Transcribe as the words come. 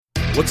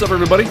What's up,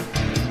 everybody?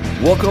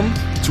 Welcome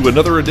to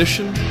another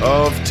edition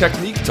of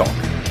Technique Talk.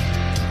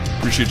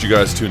 Appreciate you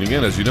guys tuning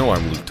in. As you know,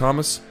 I'm Luke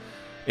Thomas,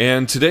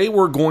 and today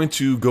we're going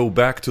to go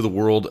back to the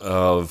world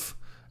of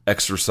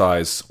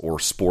exercise or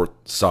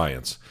sport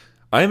science.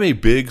 I am a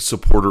big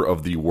supporter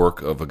of the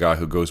work of a guy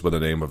who goes by the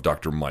name of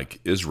Dr.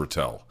 Mike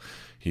Israetel.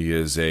 He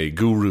is a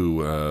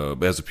guru,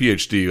 has a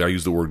PhD. I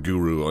use the word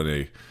guru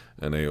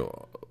in a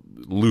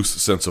loose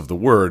sense of the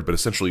word, but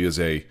essentially is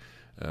a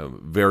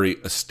very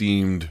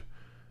esteemed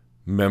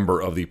member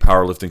of the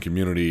powerlifting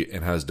community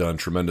and has done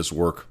tremendous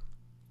work,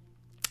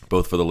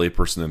 both for the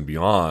layperson and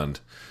beyond,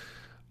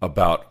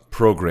 about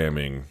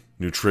programming,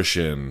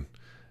 nutrition,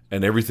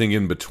 and everything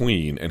in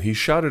between. And he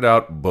shouted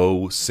out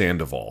Bo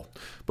Sandoval.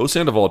 Bo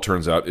Sandoval, it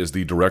turns out, is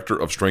the director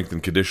of strength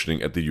and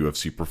conditioning at the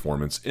UFC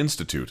Performance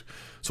Institute.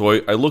 So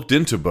I looked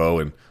into Bo,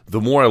 and the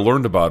more I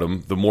learned about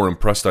him, the more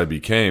impressed I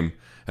became.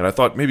 And I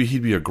thought maybe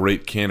he'd be a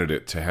great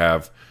candidate to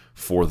have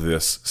for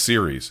this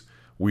series.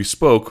 We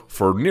spoke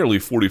for nearly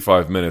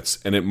 45 minutes,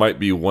 and it might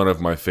be one of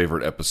my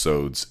favorite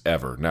episodes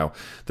ever. Now,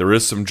 there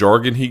is some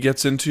jargon he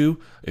gets into.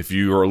 If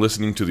you are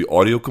listening to the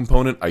audio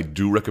component, I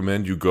do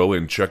recommend you go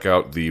and check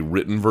out the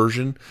written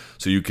version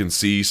so you can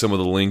see some of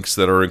the links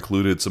that are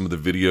included, some of the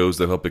videos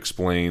that help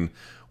explain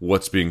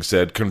what's being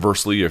said.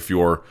 Conversely, if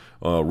you're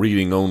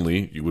reading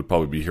only, you would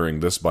probably be hearing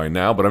this by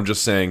now, but I'm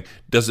just saying,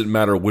 doesn't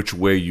matter which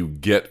way you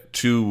get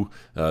to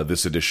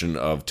this edition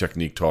of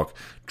Technique Talk,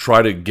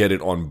 try to get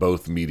it on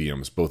both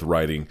mediums, both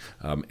writing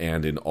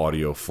and in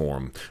audio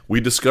form.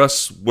 We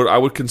discuss what I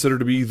would consider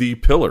to be the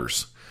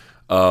pillars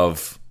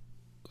of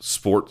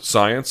sport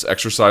science,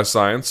 exercise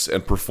science,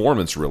 and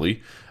performance,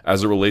 really,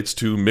 as it relates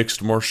to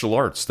mixed martial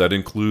arts. That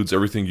includes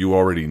everything you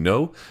already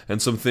know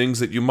and some things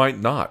that you might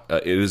not.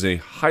 It is a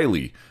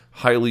highly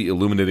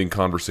illuminating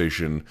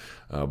conversation.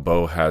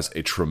 Bo has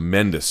a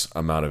tremendous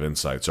amount of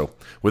insight. So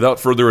without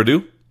further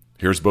ado,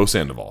 here's Bo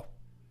Sandoval.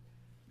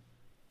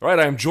 All right,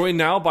 I am joined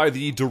now by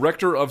the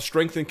Director of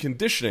Strength and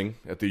Conditioning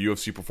at the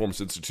UFC Performance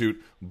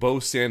Institute. Bo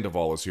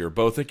Sandoval is here.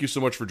 Bo, thank you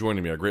so much for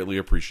joining me. I greatly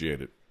appreciate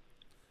it.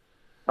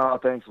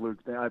 Thanks, Luke.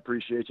 I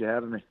appreciate you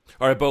having me.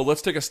 All right, Bo,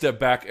 let's take a step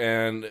back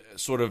and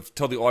sort of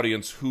tell the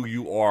audience who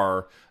you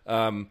are.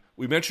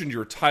 We mentioned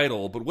your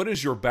title, but what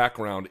is your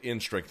background in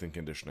strength and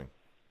conditioning?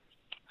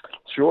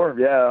 Sure,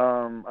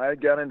 yeah. I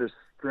got into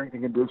strength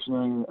and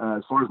conditioning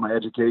as far as my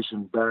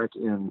education back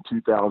in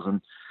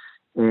 2000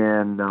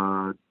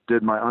 and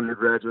did my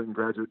undergraduate and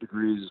graduate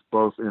degrees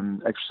both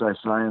in exercise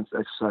science,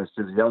 exercise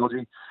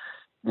physiology,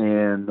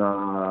 and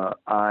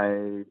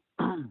I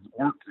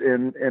worked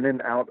in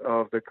and out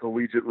of the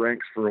collegiate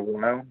ranks for a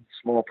while.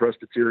 Small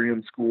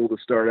Presbyterian school to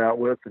start out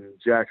with in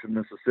Jackson,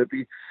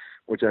 Mississippi,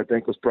 which I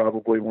think was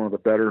probably one of the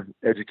better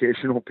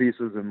educational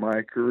pieces in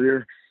my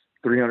career.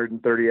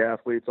 330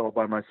 athletes all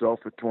by myself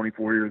at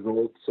 24 years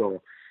old.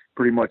 So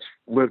pretty much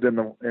lived in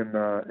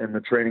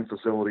the training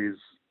facilities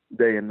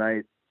day and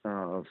night,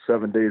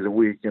 7 days a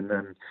week, and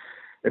then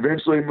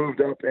eventually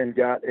moved up and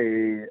got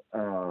a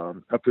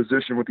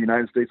position with the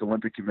United States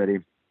Olympic Committee,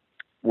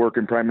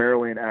 working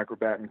primarily in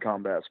acrobat and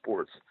combat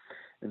sports.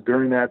 And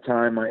during that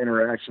time, my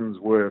interactions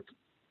with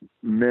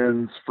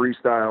men's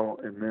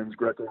freestyle and men's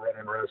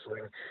Greco-Roman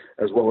wrestling,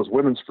 as well as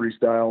women's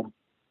freestyle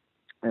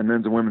and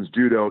men's and women's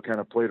judo, kind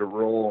of played a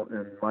role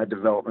in my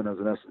development as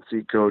an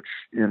S&C coach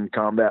in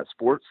combat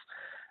sports.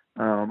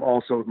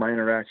 Also with my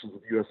interactions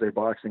with USA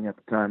Boxing at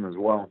the time as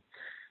well.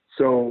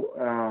 So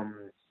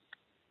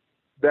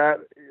that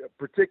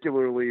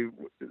particularly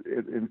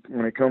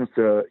when it comes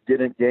to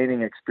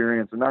gaining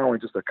experience in not only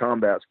just a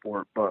combat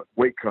sport, but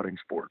weight cutting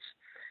sports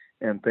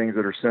and things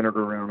that are centered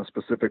around a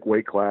specific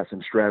weight class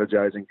and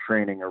strategizing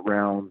training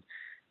around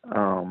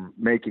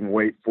making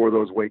weight for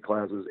those weight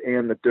classes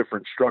and the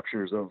different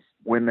structures of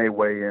when they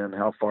weigh in,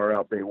 how far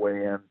out they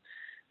weigh in.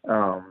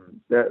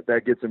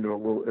 That gets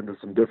into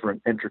some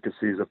different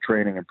intricacies of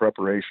training and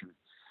preparation.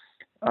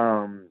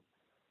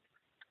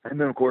 And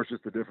then, of course,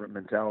 just the different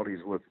mentalities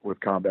with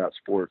combat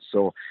sports.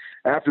 So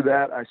after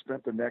that, I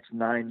spent the next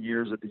 9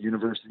 years at the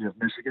University of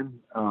Michigan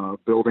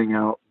building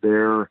out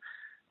their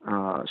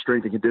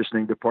strength and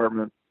conditioning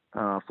department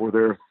for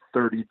their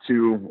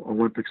 32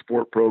 Olympic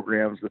sport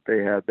programs that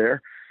they had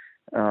there.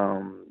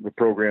 The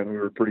program we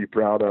were pretty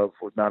proud of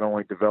was not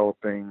only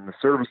developing the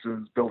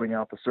services, building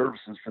out the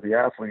services for the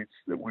athletes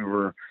that we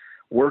were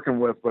working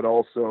with, but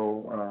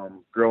also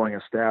growing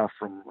a staff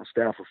from a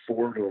staff of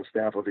 4 to a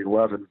staff of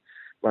 11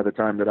 by the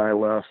time that I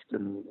left,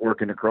 and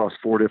working across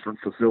 4 different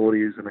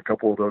facilities, and a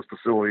couple of those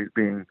facilities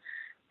being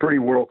pretty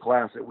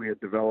world-class that we had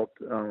developed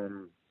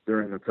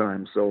during the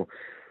time. So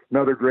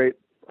another great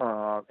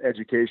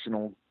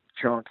educational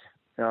chunk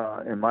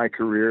in my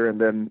career,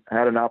 and then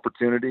had an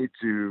opportunity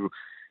to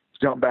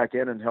jump back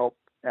in and help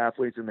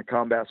athletes in the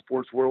combat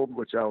sports world,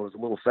 which I was a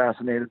little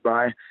fascinated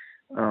by,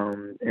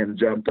 and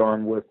jumped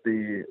on with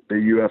the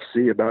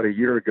UFC about a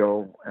year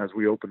ago as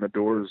we opened the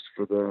doors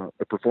for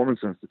the Performance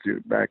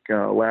Institute back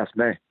last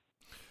May.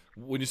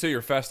 When you say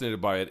you're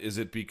fascinated by it, is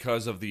it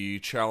because of the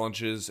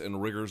challenges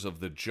and rigors of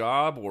the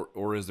job,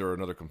 or is there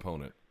another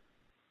component?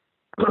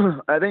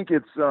 I think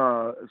it's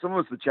some of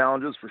it's the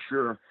challenges for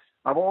sure.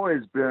 I've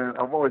always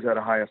had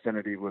a high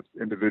affinity with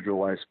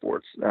individualized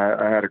sports.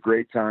 I had a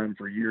great time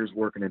for years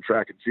working in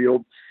track and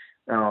field.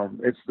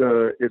 It's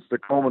the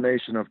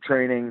culmination of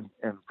training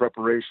and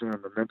preparation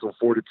and the mental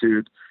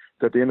fortitude.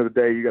 That at the end of the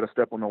day, you got to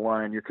step on the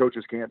line. Your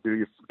coaches can't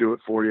do it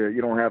for you.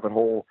 You don't have a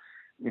whole,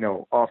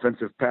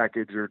 offensive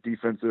package or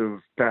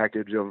defensive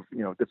package of,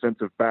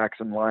 defensive backs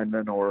and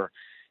linemen, or,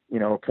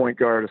 a point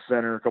guard, a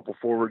center, a couple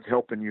forwards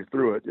helping you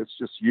through it. It's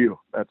just you.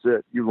 That's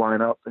it. You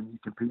line up and you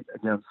compete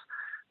against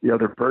the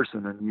other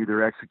person, and you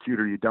either execute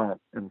or you don't.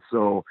 And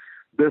so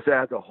this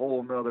adds a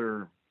whole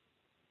nother,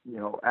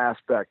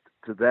 aspect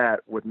to that,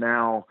 with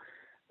now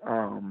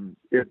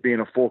it being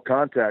a full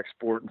contact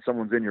sport and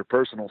someone's in your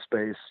personal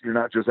space. You're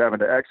not just having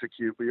to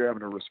execute, but you're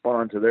having to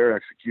respond to their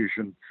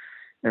execution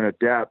and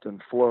adapt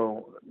and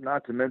flow,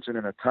 not to mention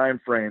in a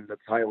time frame that's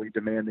highly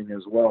demanding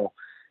as well.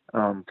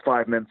 5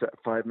 minutes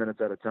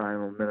at a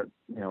time, a minute,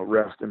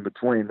 rest in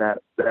between.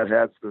 That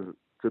adds to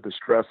the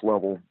stress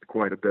level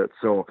quite a bit.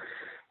 So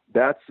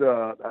that's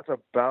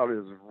about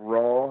as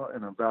raw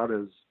and about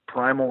as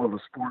primal of a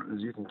sport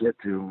as you can get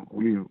to.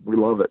 We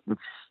love it.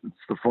 It's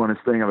the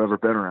funnest thing I've ever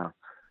been around.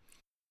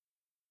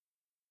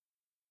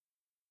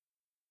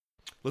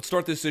 Let's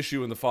start this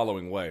issue in the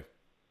following way,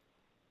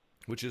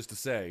 which is to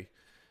say,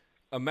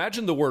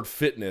 imagine the word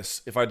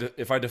fitness if I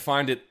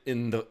defined it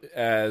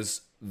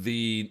as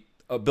the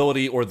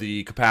ability or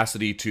the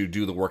capacity to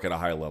do the work at a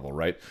high level,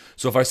 right?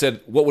 So if I said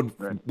what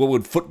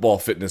would football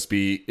fitness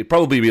be, it'd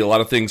probably be a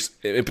lot of things.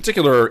 In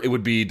particular, it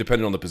would be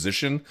dependent on the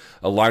position.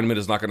 A lineman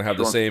is not going to have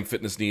the same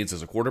fitness needs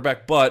as a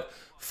quarterback, but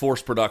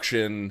force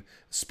production,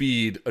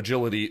 speed,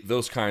 agility,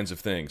 those kinds of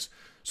things.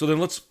 So then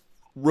let's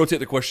rotate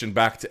the question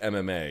back to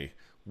MMA.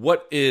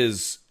 What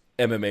is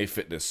MMA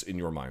fitness in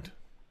your mind?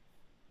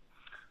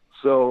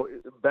 So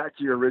back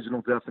to your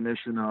original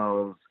definition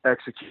of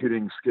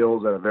executing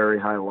skills at a very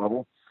high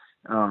level.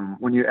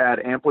 When you add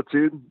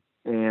amplitude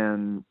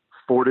and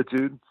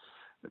fortitude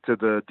to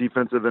the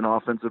defensive and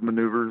offensive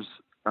maneuvers,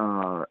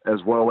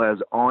 as well as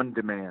on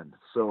demand.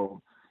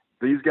 So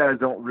these guys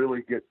don't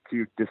really get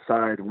to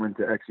decide when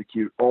to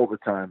execute all the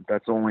time.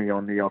 That's only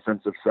on the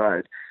offensive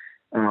side.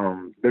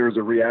 There's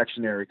a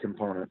reactionary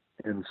component.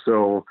 And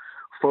so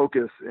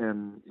focus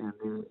and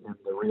the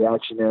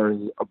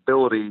reactionary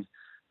ability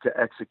to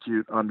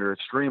execute under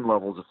extreme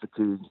levels of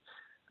fatigue,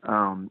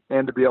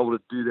 and to be able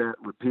to do that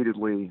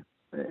repeatedly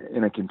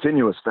in a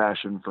continuous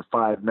fashion for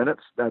 5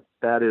 minutes, that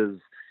is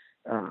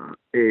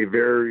a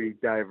very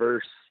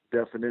diverse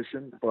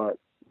definition, but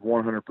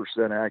 100%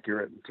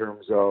 accurate in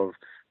terms of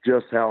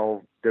just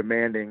how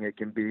demanding it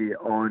can be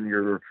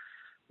on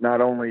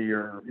not only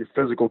your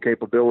physical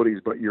capabilities,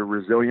 but your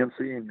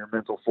resiliency and your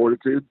mental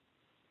fortitude.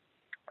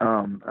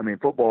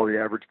 Football, the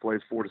average play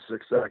is 4 to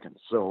 6 seconds.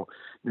 So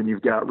then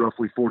you've got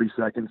roughly 40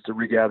 seconds to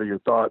regather your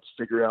thoughts,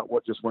 figure out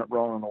what just went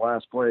wrong on the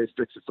last play,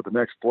 fix it for the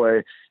next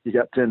play. You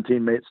got 10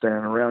 teammates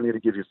standing around you to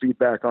give you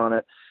feedback on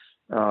it.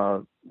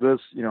 As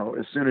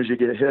soon as you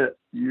get hit,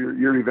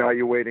 you're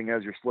evaluating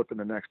as you're slipping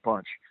the next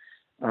punch,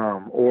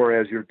 or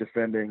as you're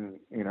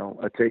defending,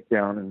 a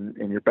takedown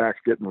and your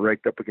back's getting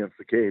raked up against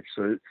the cage.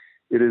 So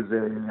it is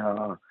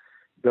the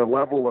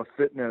level of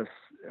fitness,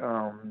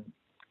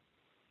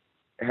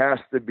 has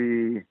to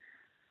be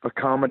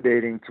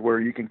accommodating to where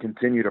you can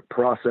continue to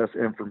process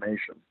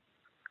information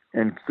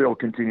and still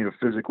continue to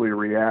physically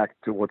react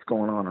to what's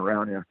going on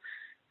around you.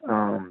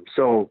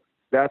 So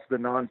that's the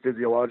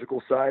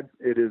non-physiological side.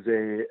 It is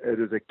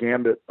a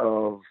gambit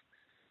of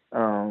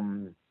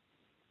anaerobic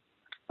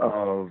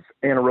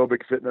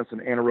fitness and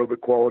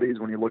anaerobic qualities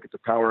when you look at the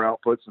power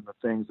outputs and the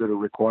things that are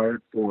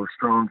required for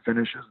strong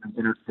finishes and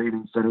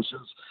entertaining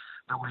finishes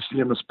that we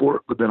see in the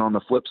sport. But then on the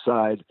flip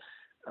side,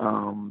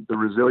 the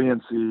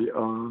resiliency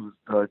of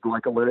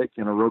glycolytic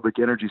and aerobic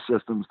energy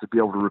systems to be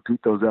able to repeat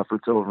those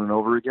efforts over and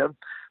over again.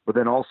 But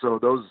then also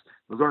those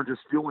aren't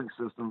just fueling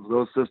systems.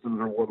 Those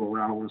systems are what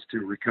allow us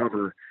to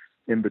recover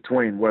in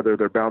between, whether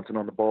they're bouncing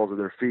on the balls of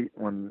their feet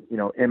when,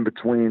 in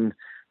between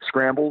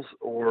scrambles,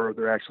 or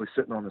they're actually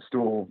sitting on the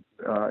stool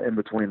in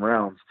between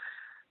rounds.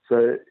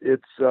 So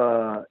it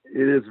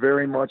is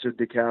very much a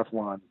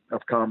decathlon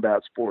of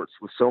combat sports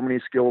with so many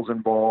skills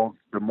involved,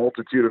 the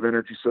multitude of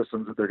energy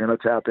systems that they're going to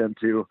tap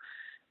into,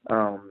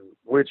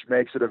 which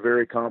makes it a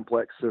very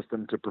complex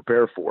system to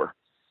prepare for.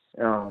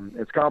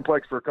 It's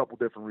complex for a couple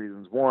different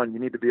reasons. One, you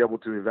need to be able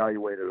to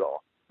evaluate it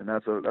all, and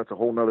that's a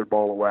whole nother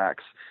ball of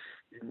wax.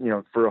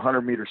 For a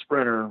 100-meter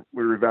sprinter,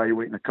 we're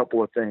evaluating a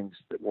couple of things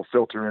that will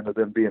filter into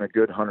them being a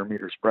good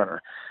 100-meter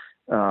sprinter.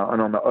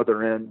 And on the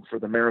other end, for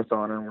the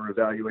marathoner, we're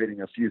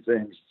evaluating a few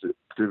things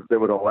that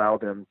would allow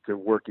them to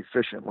work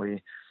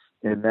efficiently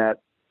in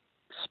that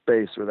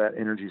space or that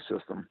energy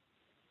system.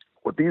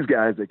 With these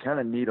guys, they kind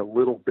of need a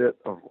little bit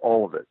of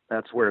all of it.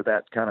 That's where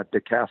that kind of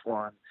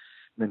decathlon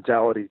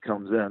mentality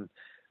comes in.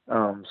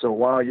 So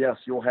while, yes,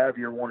 you'll have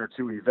your one or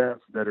two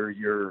events that are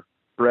your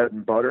bread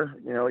and butter,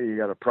 you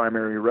got a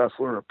primary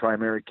wrestler, a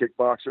primary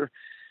kickboxer,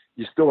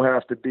 you still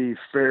have to be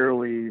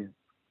fairly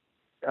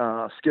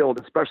skilled,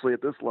 especially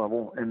at this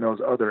level, in those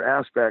other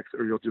aspects,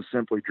 or you'll just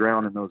simply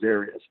drown in those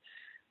areas.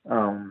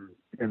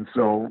 And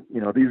so,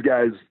 these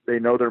guys, they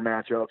know their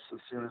matchups as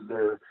soon as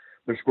they're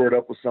squared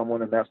up with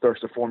someone, and that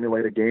starts to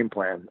formulate a game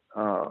plan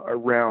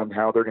around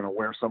how they're going to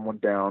wear someone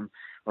down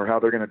or how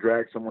they're going to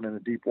drag someone into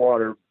deep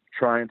water,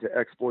 trying to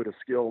exploit a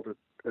skill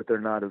that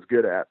they're not as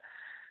good at.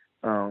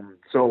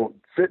 So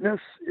fitness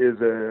is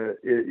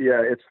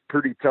it's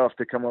pretty tough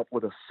to come up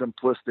with a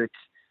simplistic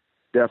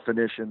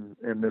definition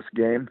in this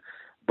game,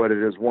 but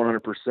it is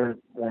 100%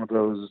 one of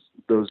those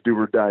do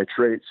or die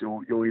traits.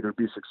 You'll either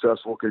be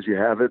successful because you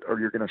have it, or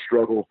you're going to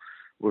struggle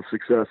with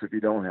success if you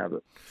don't have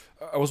it.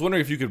 I was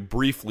wondering if you could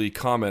briefly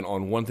comment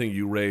on one thing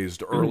you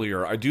raised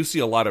earlier. I do see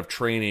a lot of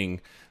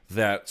training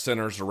that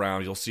centers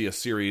around, you'll see a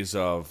series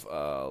of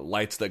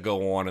lights that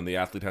go on, and the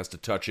athlete has to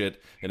touch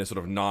it in a sort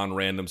of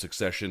non-random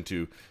succession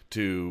to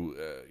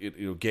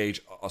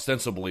gauge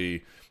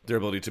ostensibly their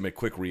ability to make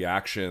quick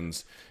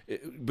reactions.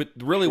 But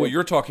really what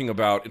you're talking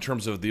about in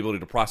terms of the ability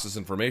to process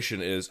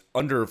information is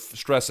under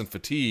stress and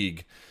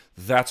fatigue.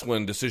 That's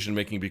when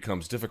decision-making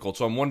becomes difficult.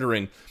 So I'm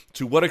wondering,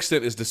 to what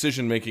extent is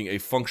decision-making a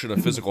function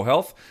of physical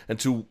health, and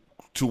to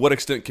what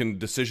extent can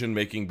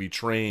decision-making be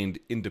trained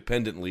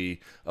independently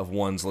of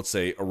one's, let's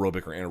say,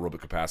 aerobic or anaerobic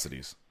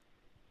capacities?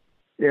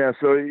 Yeah,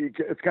 so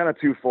it's kind of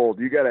twofold.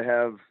 You got to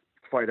have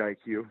fight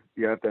IQ.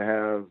 You have to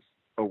have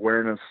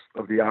awareness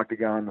of the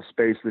octagon, the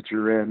space that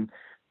you're in,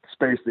 the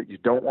space that you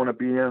don't want to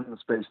be in, the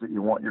space that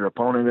you want your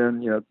opponent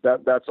in.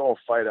 That's all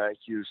fight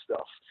IQ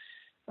stuff.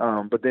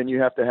 But then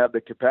you have to have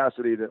the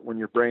capacity that when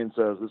your brain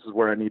says, this is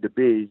where I need to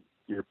be,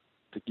 you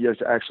have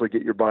to actually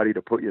get your body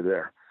to put you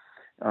there.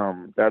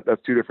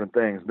 That's two different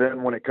things.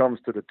 Then when it comes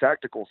to the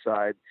tactical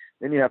side,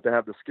 then you have to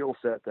have the skill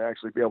set to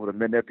actually be able to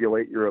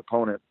manipulate your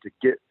opponent to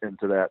get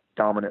into that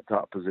dominant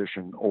top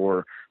position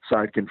or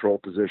side control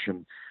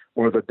position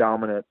or the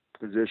dominant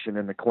position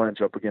in the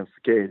clinch up against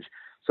the cage.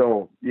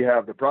 So you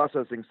have the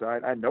processing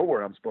side. I know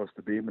where I'm supposed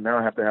to be, but now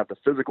I have to have the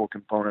physical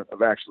component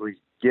of actually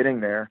getting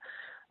there.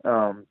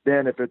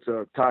 Then if it's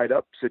a tied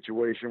up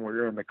situation where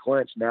you're in the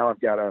clinch, now I've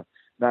got to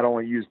not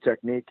only use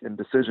technique and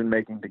decision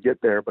making to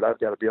get there, but I've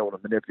got to be able to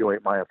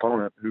manipulate my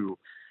opponent who,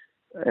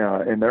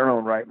 in their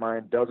own right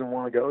mind, doesn't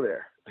want to go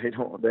there. They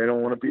don't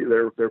want to be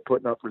there. They're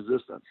putting up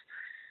resistance.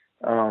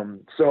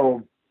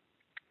 So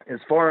as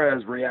far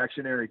as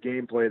reactionary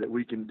gameplay that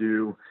we can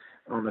do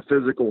on the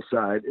physical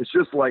side, it's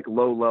just like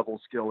low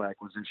level skill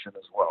acquisition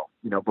as well.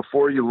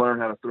 Before you learn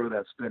how to throw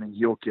that spinning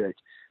heel kick,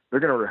 they're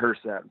going to rehearse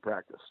that in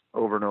practice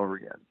over and over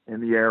again, in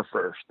the air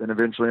first, then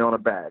eventually on a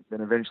bag, then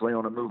eventually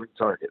on a moving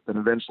target, then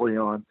eventually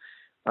on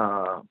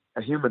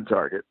a human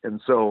target.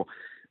 And so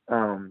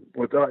when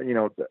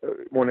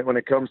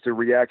it comes to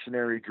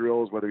reactionary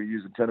drills, whether you're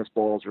using tennis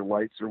balls or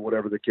lights or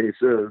whatever the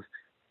case is,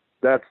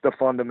 that's the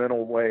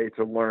fundamental way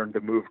to learn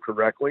to move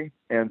correctly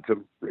and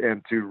to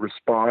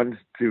respond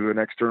to an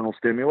external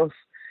stimulus.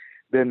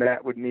 Then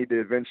that would need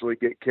to eventually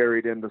get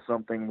carried into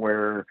something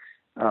where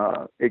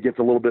it gets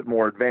a little bit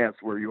more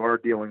advanced, where you are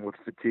dealing with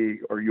fatigue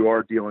or you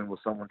are dealing with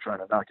someone trying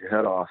to knock your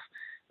head off,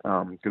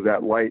 because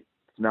that light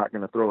is not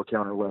going to throw a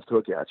counter left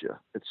hook at you.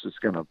 It's just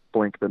going to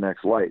blink the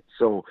next light.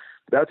 So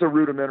that's a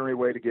rudimentary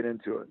way to get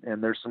into it.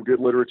 And there's some good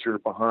literature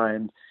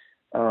behind,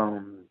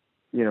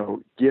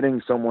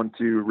 getting someone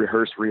to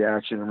rehearse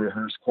reaction and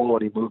rehearse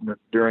quality movement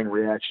during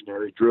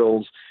reactionary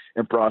drills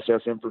and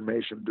process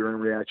information during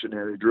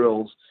reactionary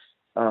drills.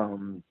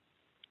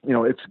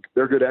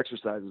 They're good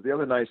exercises. The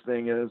other nice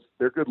thing is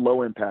they're good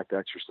low impact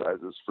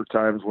exercises for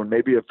times when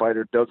maybe a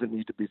fighter doesn't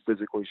need to be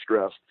physically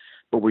stressed,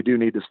 but we do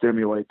need to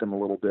stimulate them a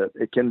little bit.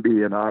 It can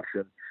be an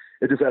option.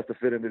 It just has to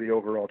fit into the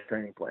overall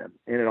training plan.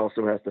 And it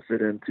also has to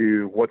fit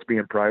into what's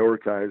being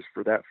prioritized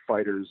for that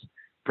fighter's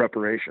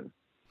preparation.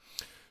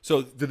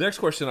 So the next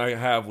question I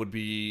have would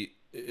be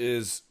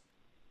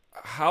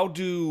how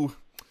do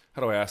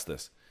I ask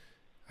this?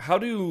 How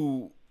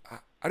do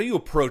you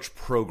approach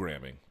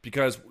programming?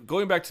 Because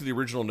going back to the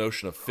original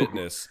notion of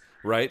fitness,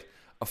 right?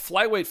 A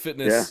flyweight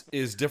fitness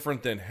is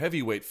different than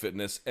heavyweight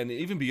fitness. And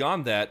even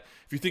beyond that,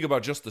 if you think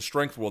about just the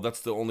strength world,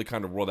 that's the only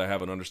kind of world I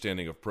have an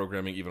understanding of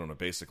programming, even on a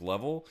basic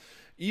level.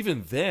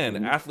 Even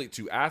then, athlete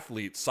to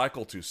athlete,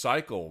 cycle to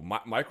cycle,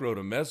 micro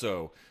to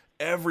meso,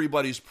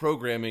 everybody's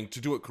programming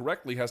to do it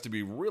correctly has to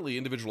be really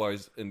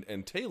individualized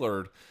and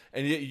tailored.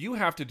 And yet you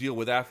have to deal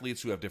with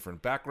athletes who have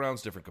different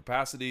backgrounds, different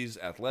capacities,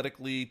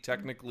 athletically,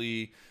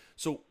 technically.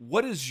 So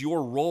what is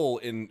your role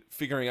in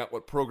figuring out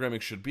what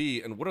programming should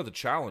be, and what are the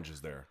challenges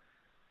there?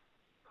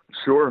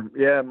 Sure.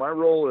 Yeah, my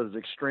role is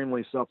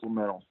extremely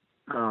supplemental.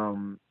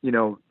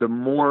 The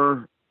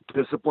more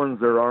disciplines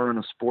there are in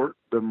a sport,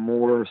 the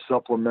more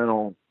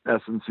supplemental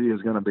S&C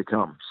is going to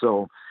become.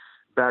 So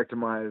back to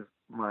my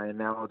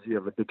analogy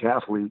of a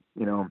decathlete,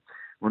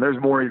 when there's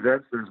more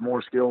events, there's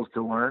more skills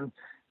to learn.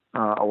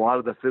 A lot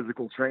of the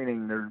physical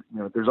training,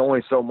 there's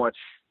only so much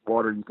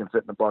water you can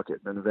fit in a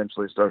bucket, and then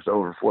eventually it starts to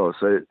overflow.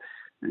 So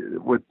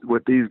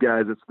with these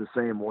guys, it's the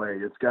same way.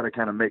 It's got to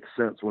kind of make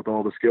sense with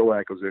all the skill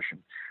acquisition.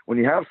 When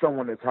you have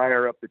someone that's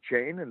higher up the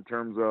chain in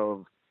terms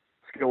of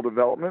skill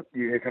development,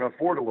 you can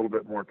afford a little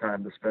bit more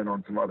time to spend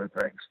on some other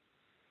things.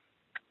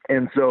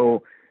 And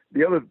so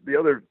the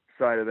other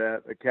side of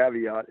that, a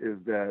caveat, is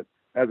that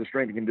as a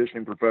strength and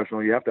conditioning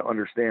professional, you have to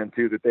understand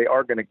too that they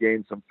are going to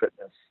gain some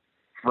fitness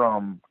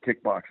from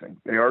kickboxing.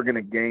 They are going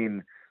to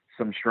gain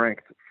some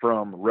strength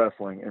from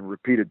wrestling and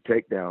repeated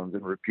takedowns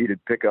and repeated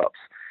pickups.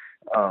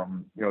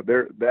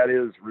 That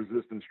is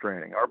resistance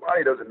training. Our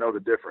body doesn't know the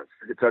difference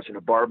if you're touching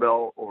a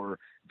barbell or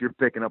if you're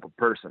picking up a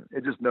person.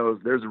 It just knows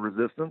there's a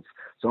resistance.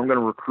 So I'm going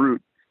to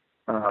recruit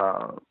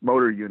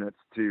motor units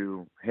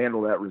to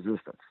handle that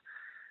resistance.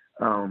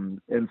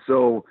 And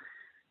so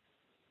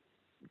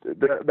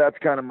that's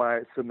kind of my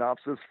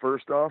synopsis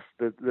first off,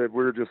 that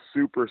we're just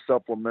super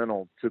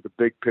supplemental to the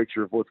big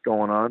picture of what's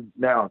going on.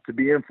 Now, to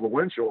be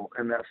influential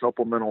in that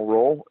supplemental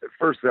role, it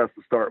first has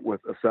to start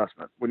with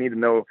assessment. We need to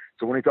know.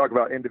 So when we talk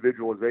about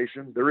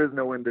individualization, there is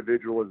no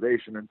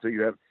individualization until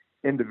you have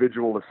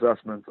individual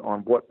assessments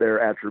on what their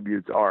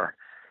attributes are.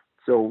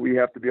 So we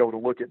have to be able to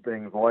look at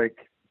things like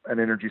an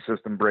energy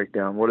system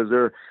breakdown. What is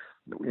their,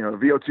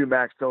 VO2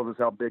 max tells us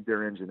how big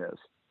their engine is.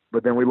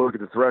 But then we look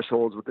at the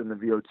thresholds within the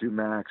VO2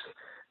 max.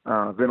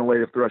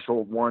 Ventilative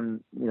threshold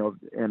 1,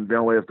 and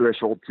ventilative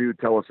threshold 2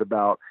 tell us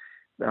about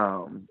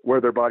where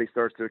their body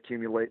starts to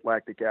accumulate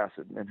lactic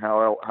acid and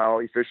how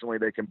efficiently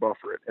they can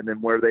buffer it, and then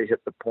where they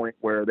hit the point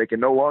where they can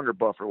no longer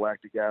buffer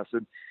lactic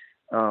acid,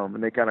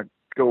 and they kind of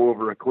go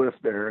over a cliff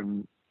there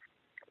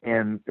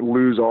and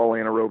lose all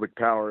anaerobic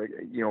power.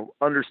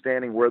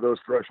 Understanding where those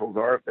thresholds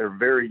are, they're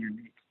very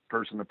unique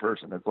person to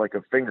person. It's like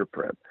a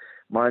fingerprint.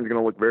 Mine's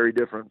going to look very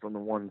different from the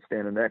one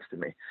standing next to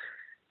me.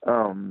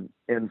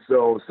 And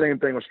so same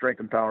thing with strength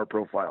and power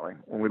profiling.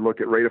 When we look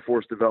at rate of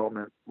force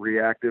development,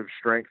 reactive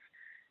strength,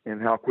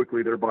 and how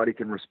quickly their body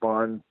can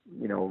respond,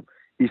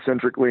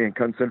 eccentrically and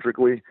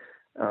concentrically,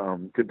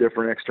 to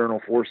different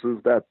external forces,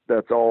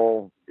 that's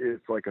all,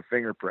 it's like a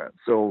fingerprint.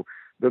 So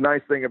the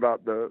nice thing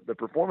about the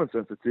Performance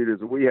Institute is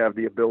that we have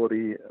the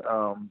ability,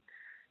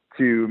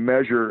 to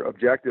measure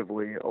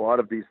objectively a lot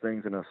of these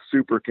things in a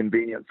super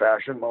convenient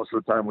fashion. Most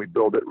of the time we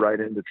build it right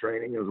into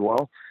training as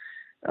well.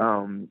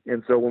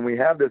 And so when we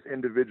have this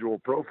individual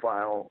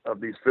profile of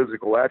these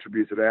physical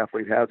attributes that an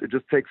athlete has, it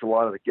just takes a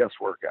lot of the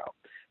guesswork out.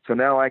 So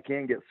now I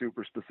can get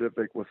super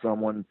specific with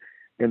someone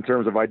in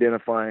terms of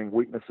identifying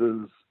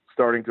weaknesses,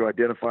 starting to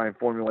identify and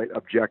formulate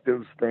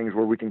objectives, things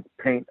where we can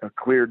paint a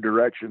clear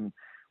direction.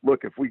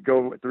 Look, if we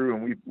go through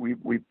and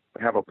we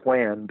have a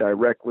plan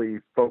directly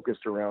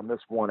focused around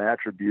this one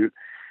attribute,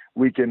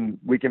 we can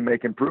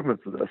make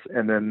improvements to this,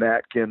 and then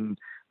that can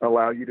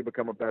allow you to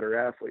become a better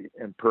athlete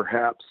and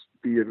perhaps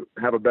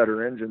have a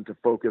better engine to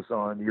focus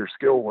on your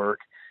skill work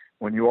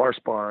when you are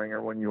sparring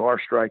or when you are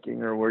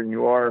striking or when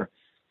you are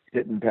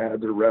hitting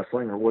pads or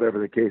wrestling or whatever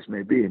the case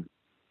may be.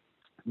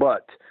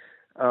 But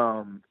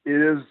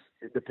it is,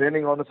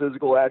 depending on the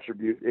physical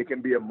attribute, it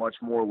can be a much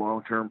more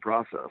long-term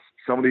process.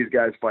 Some of these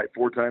guys fight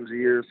 4 times a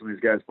year. Some of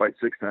these guys fight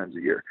 6 times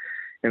a year.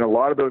 And a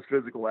lot of those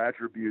physical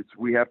attributes,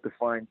 we have to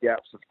find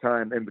gaps of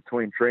time in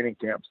between training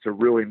camps to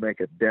really make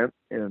a dent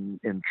in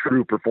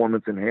true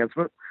performance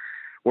enhancement.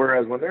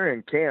 Whereas when they're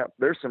in camp,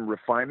 there's some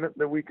refinement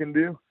that we can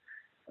do.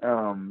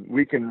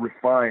 We can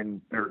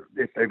refine,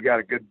 if they've got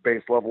a good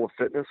base level of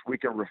fitness, we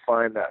can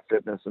refine that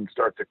fitness and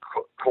start to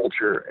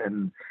culture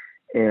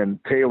and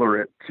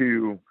tailor it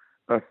to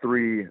a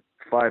 3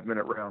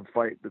 5-minute round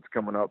fight that's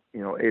coming up,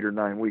 8 or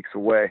 9 weeks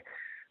away.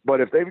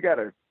 But if they've got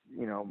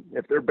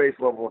if their base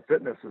level of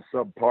fitness is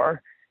subpar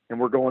and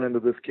we're going into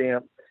this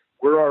camp,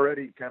 we're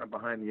already kind of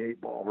behind the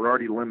 8 ball. We're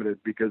already limited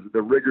because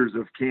the rigors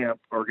of camp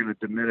are going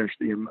to diminish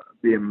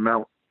the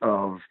amount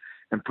of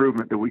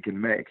improvement that we can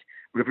make.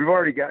 But if we've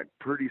already got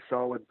pretty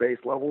solid base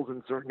levels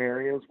in certain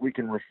areas, we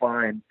can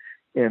refine,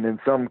 and in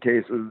some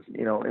cases,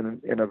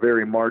 in a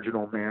very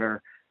marginal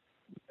manner,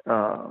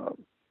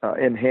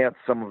 enhance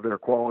some of their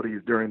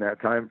qualities during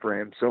that time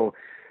frame. So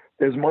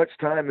as much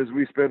time as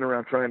we spend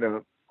around trying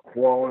to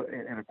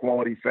in a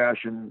quality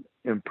fashion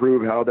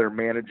improve how they're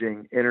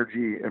managing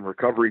energy and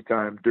recovery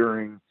time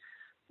during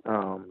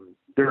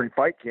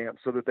fight camp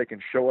so that they can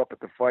show up at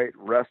the fight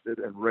rested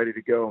and ready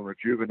to go and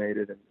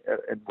rejuvenated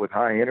and with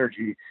high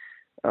energy.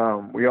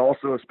 We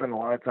also spend a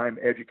lot of time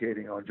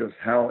educating on just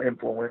how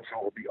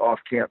influential the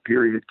off-camp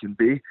period can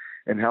be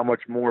and how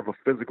much more of a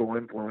physical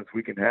influence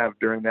we can have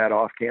during that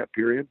off-camp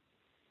period.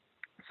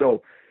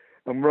 So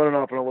I'm running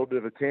off on a little bit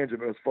of a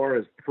tangent, but as far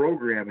as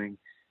programming,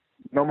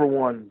 number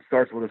one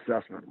starts with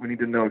assessment. We need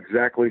to know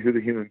exactly who the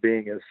human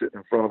being is sitting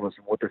in front of us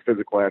and what their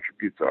physical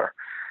attributes are.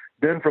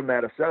 Then from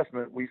that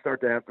assessment, we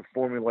start to have to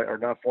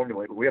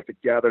but we have to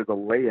gather the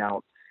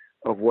layout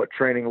of what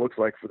training looks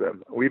like for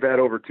them. We've had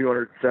over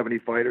 270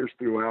 fighters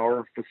through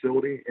our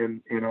facility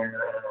in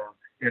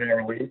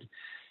our league,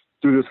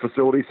 through this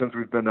facility since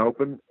we've been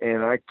open,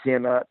 and I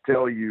cannot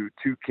tell you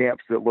 2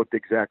 camps that looked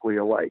exactly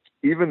alike.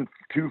 Even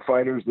 2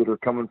 fighters that are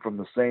coming from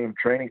the same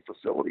training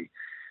facility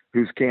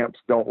whose camps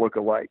don't look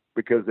alike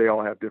because they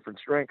all have different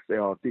strengths, they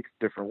all have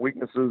different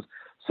weaknesses.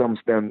 Some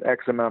spend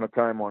X amount of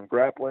time on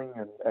grappling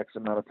and X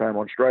amount of time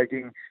on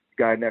striking.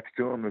 The guy next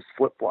to him is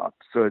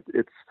flip-flopped. So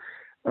it's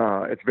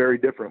It's very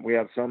different. We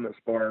have some that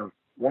spar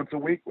once a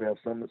week. We have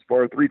some that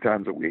spar 3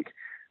 times a week.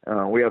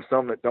 We have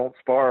some that don't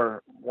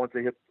spar once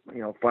they hit,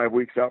 5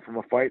 weeks out from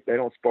a fight. They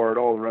don't spar at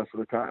all the rest of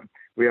the time.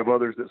 We have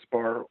others that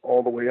spar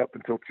all the way up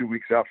until 2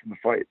 weeks out from the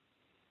fight.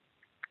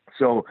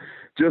 So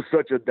just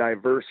such a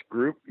diverse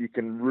group,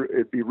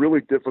 it'd be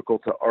really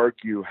difficult to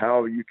argue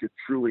how you could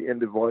truly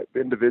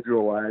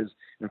individualize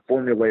and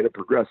formulate a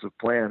progressive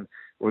plan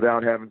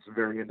without having some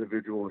very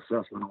individual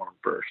assessment on them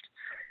first.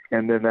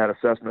 And then that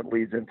assessment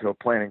leads into a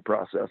planning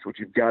process, which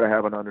you've got to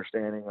have an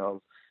understanding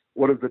of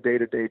what does the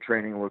day-to-day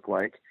training look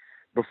like.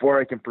 Before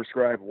I can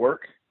prescribe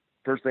work,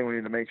 first thing we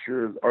need to make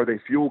sure is, are they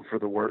fueled for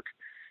the work?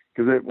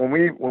 Because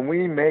when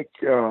we make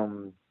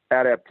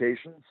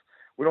adaptations,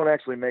 we don't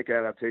actually make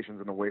adaptations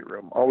in the weight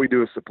room. All we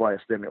do is supply a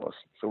stimulus.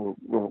 So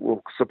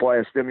we'll supply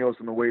a stimulus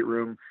in the weight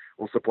room.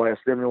 We'll supply a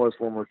stimulus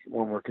when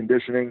we're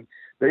conditioning.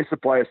 They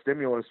supply a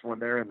stimulus when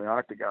they're in the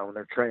octagon, when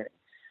they're training.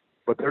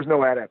 But there's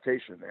no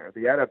adaptation there.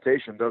 The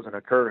adaptation doesn't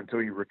occur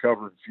until you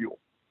recover and fuel.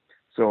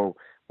 So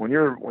when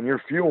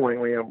you're fueling,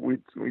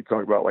 we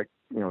talk about, like,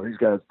 these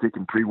guys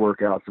taking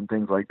pre-workouts and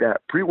things like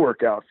that.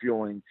 Pre-workout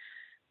fueling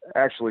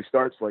actually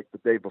starts like the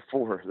day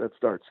before. That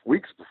starts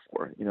weeks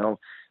before,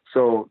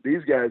 So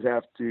these guys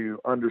have to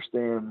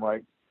understand,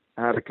 like,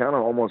 how to kind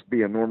of almost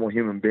be a normal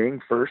human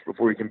being first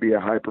before you can be a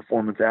high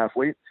performance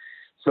athlete.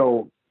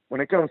 So when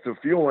it comes to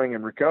fueling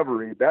and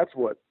recovery, that's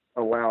what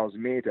allows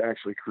me to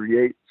actually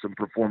create some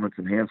performance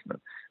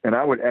enhancement. And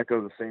I would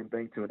echo the same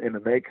thing to an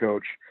MMA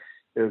coach,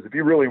 is if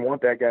you really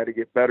want that guy to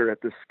get better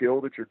at this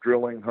skill that you're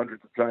drilling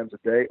hundreds of times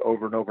a day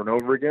over and over and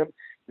over again,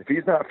 if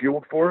he's not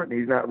fueled for it and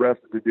he's not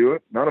rested to do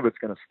it, none of it's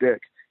going to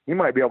stick. He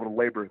might be able to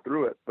labor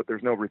through it, but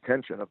there's no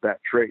retention of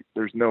that trait.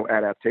 There's no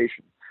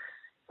adaptation.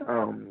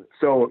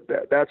 So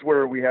that's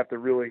where we have to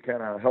really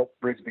kind of help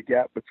bridge the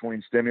gap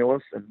between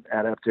stimulus and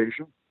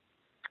adaptation.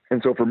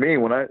 And so for me,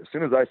 as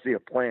soon as I see a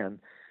plan,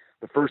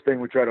 the first thing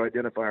we try to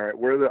identify, all right,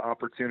 where are the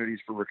opportunities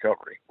for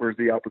recovery? Where's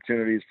the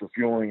opportunities for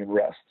fueling and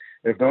rest?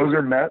 If those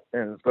are met,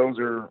 and if those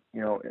are,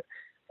 or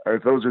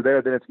if those are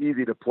there, then it's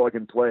easy to plug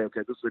and play.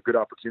 Okay, this is a good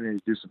opportunity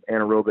to do some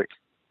anaerobic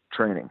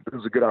training.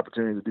 This is a good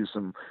opportunity to do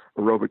some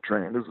aerobic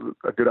training. This is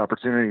a good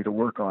opportunity to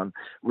work on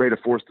rate of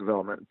force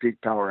development and peak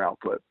power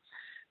output.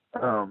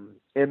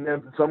 And then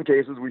in some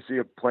cases, we see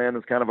a plan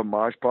that's kind of a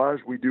mosh-posh.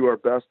 We do our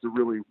best to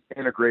really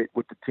integrate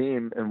with the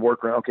team and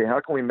work around, okay,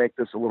 how can we make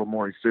this a little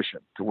more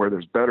efficient to where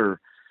there's better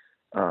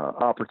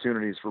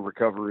opportunities for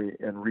recovery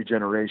and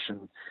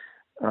regeneration.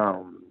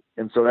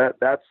 And so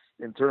that's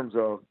in terms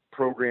of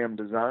program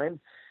design,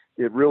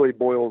 it really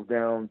boils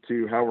down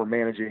to how we're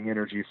managing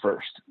energy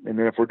first. And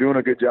then if we're doing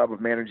a good job of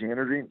managing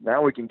energy,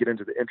 now we can get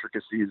into the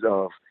intricacies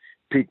of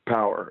peak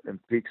power and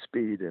peak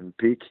speed and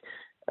peak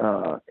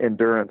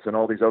endurance and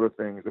all these other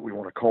things that we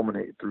want to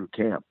culminate through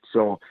camp.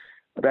 So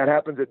that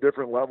happens at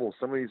different levels.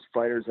 Some of these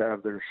fighters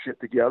have their shit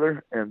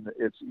together, and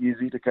it's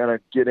easy to kind of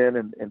get in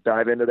and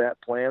dive into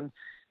that plan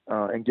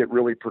and get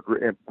really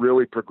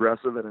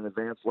progressive at an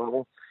advanced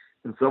level.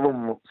 And some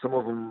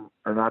of them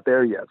are not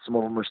there yet. Some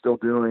of them are still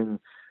doing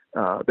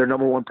their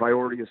number one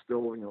priority is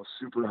still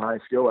super high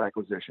skill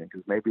acquisition,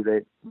 because maybe they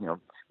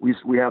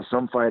we have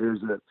some fighters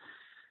that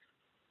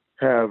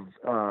have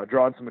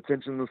drawn some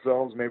attention to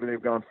themselves. Maybe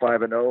they've gone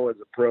 5-0 as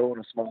a pro in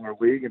a smaller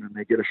league, and then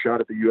they get a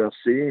shot at the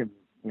UFC, and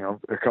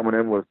they're coming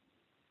in with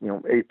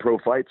 8 pro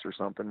fights or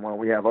something. While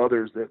we have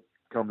others that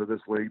come to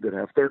this league that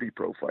have 30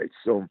 pro fights.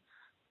 So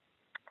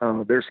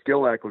their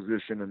skill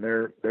acquisition and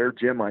their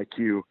gym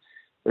IQ,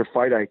 their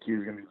fight IQ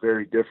is going to be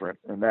very different,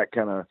 and that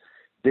kind of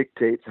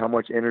dictates how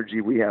much energy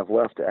we have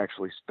left to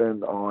actually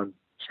spend on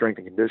strength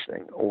and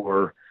conditioning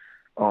or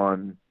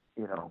on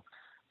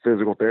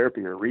physical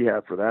therapy or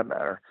rehab for that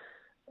matter.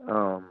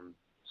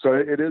 So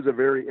it is a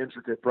very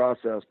intricate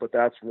process, but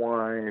that's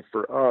why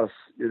for us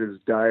it is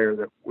dire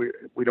that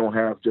we don't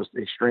have just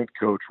a strength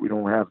coach. We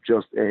don't have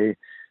just a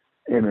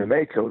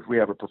MMA coach. We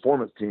have a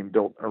performance team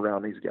built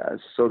around these guys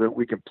so that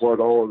we can plug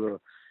all of the,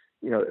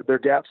 their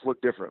gaps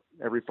look different.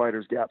 Every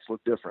fighter's gaps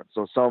look different.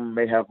 So some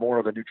may have more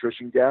of a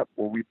nutrition gap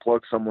where we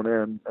plug someone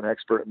in, an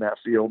expert in that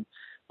field,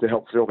 to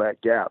help fill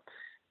that gap.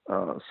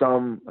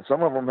 Some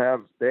of them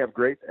have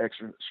great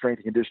extra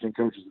strength and conditioning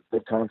coaches that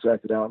they've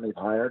contracted out and they've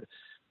hired.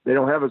 They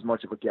don't have as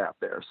much of a gap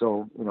there.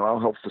 So, I'll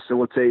help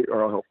facilitate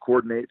or I'll help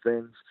coordinate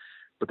things,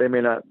 but I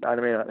may not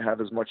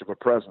have as much of a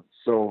presence.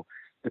 So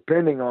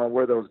depending on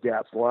where those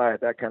gaps lie,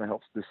 that kind of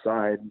helps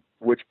decide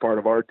which part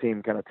of our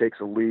team kind of takes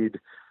a lead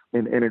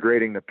in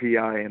integrating the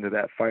PI into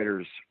that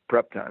fighter's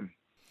prep time.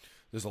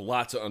 There's a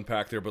lot to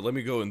unpack there, but let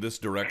me go in this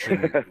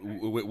direction.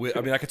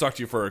 I could talk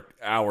to you for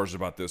hours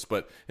about this,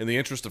 but in the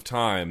interest of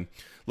time,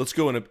 let's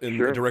go in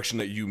Sure. the direction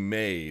that you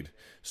made.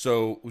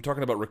 So we're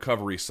talking about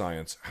recovery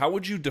science. How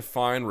would you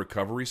define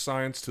recovery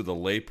science to the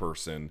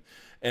layperson?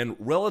 And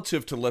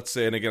relative to, let's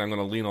say, and again, I'm going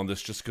to lean on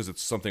this just because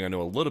it's something I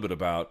know a little bit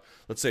about,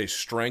 let's say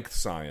strength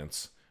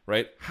science,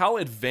 right? How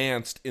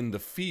advanced in the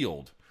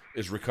field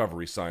is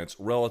recovery science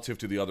relative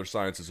to the other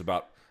sciences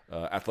about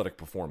athletic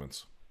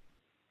performance?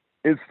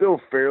 It's still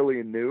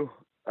fairly new.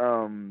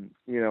 In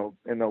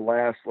the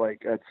last,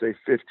 like, I'd say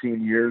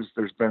 15 years,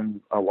 there's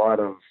been a lot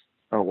of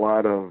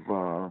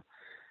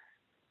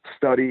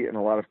study and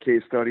a lot of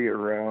case study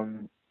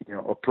around,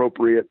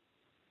 appropriate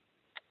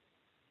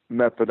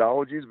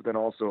methodologies, but then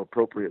also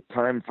appropriate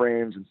time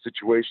frames and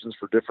situations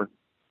for different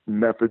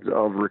methods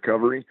of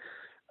recovery.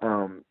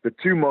 The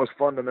two most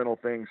fundamental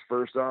things,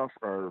 first off,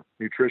 are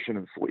nutrition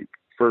and sleep,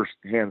 first,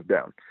 hands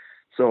down.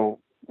 So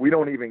we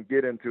don't even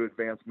get into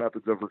advanced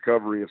methods of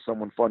recovery if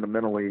someone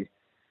fundamentally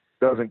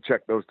doesn't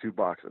check those two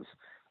boxes.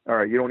 All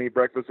right, you don't eat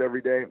breakfast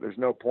every day. There's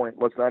no point.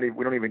 We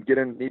don't even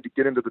need to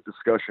get into the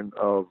discussion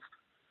of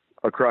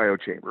a cryo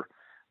chamber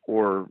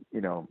or,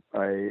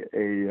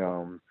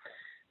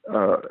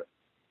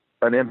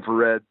 an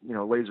infrared,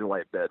 laser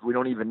light bed. We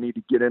don't even need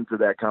to get into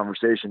that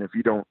conversation if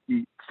you don't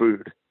eat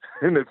food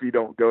and if you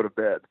don't go to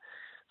bed.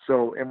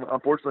 So, and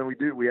unfortunately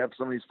we have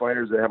some of these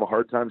fighters that have a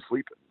hard time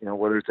sleeping,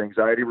 whether it's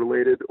anxiety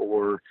related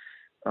or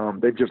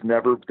they've just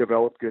never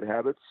developed good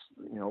habits,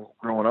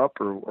 growing up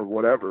or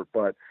whatever.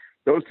 But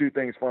those two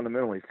things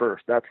fundamentally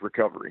first, that's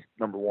recovery,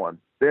 number one.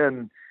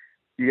 Then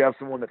you have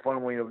someone that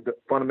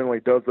fundamentally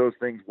does those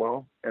things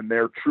well, and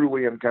they're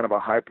truly in kind of a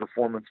high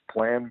performance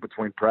plan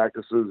between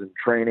practices and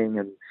training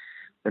and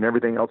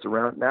everything else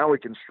around. Now we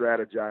can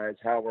strategize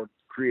how we're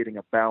creating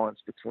a balance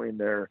between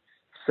their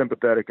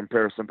sympathetic and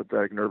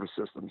parasympathetic nervous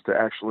systems to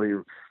actually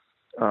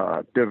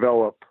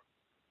develop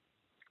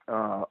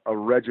a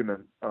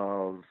regimen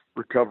of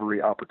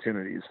recovery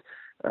opportunities.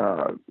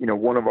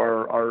 One of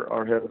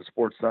our head of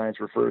sports science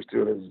refers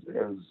to it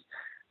as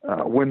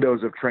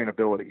windows of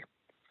trainability.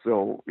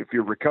 So if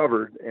you're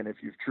recovered and if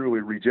you've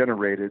truly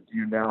regenerated,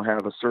 you now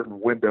have a certain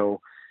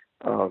window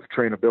of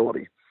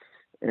trainability.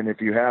 And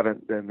if you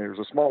haven't, then there's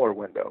a smaller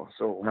window.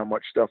 So how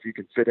much stuff you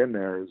can fit in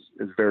there is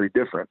very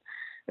different.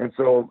 And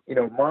so,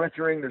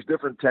 monitoring, there's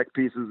different tech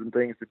pieces and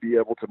things to be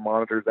able to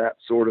monitor that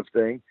sort of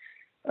thing.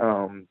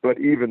 But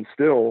even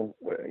still,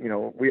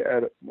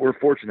 we're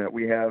fortunate.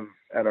 We have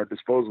at our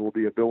disposal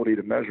the ability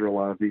to measure a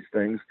lot of these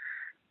things,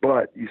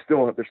 but there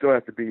still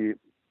has to be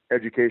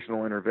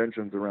educational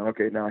interventions around,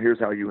 okay, now here's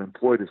how you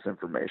employ this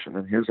information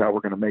and here's how we're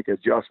going to make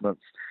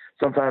adjustments.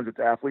 Sometimes it's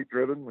athlete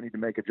driven. We need to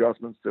make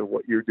adjustments to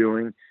what you're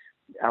doing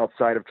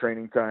outside of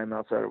training time,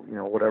 outside of,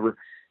 whatever.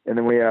 And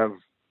then we have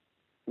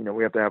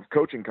to have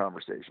coaching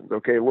conversations.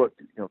 Okay, look,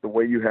 the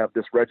way you have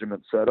this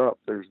regiment set up,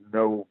 there's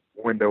no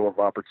window of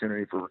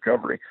opportunity for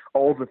recovery.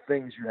 All the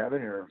things you have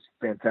in here are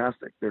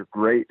fantastic. They're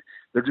great.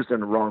 They're just in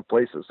the wrong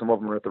places. Some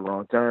of them are at the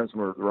wrong time. Some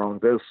are wrong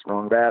this,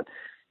 wrong that.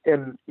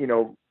 And,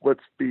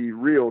 let's be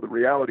real. The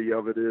reality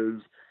of it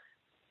is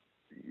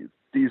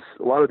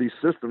a lot of these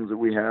systems that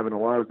we have and a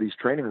lot of these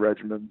training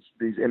regimens,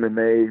 these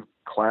MMA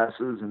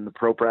classes and the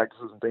pro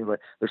practices and things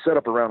they're set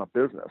up around a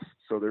business.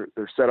 So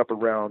they're set up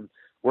around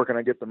where can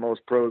I get the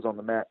most pros on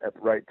the mat at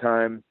the right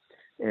time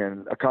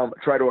and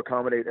try to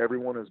accommodate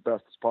everyone as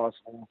best as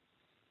possible.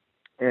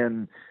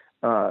 And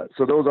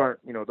so those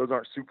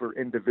aren't super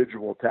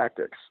individual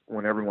tactics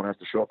when everyone has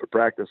to show up at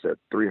practice at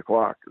 3:00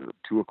 or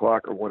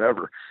 2:00 or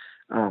whatever.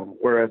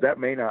 Whereas that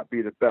may not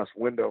be the best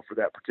window for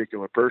that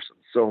particular person.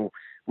 So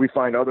we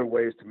find other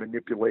ways to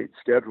manipulate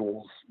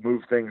schedules,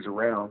 move things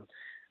around,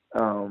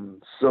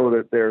 so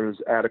that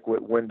there's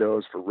adequate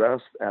windows for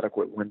rest,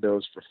 adequate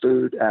windows for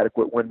food,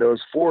 adequate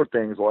windows for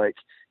things like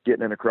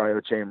getting in a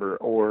cryo chamber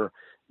or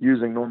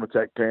using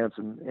Normatec pants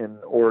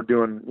or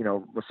doing,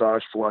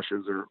 massage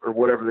flushes or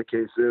whatever the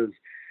case is.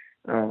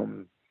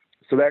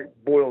 So that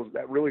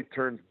really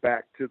turns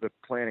back to the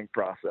planning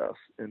process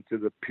and to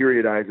the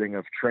periodizing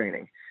of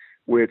training,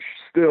 which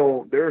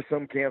still there are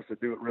some camps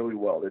that do it really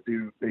well.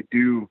 They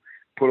do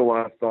put a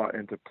lot of thought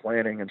into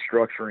planning and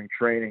structuring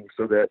training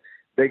so that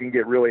they can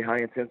get really high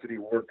intensity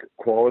work,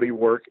 quality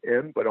work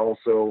in, but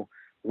also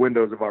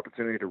windows of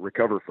opportunity to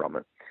recover from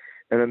it.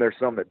 And then there's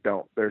some that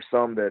don't. There's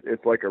some that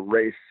it's like a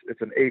race.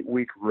 It's an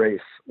 8-week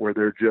race where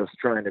they're just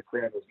trying to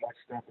cram as much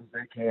stuff as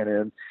they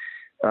can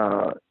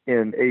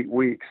in 8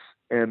 weeks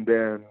and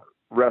then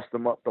rest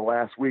them up the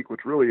last week,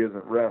 which really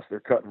isn't rest. They're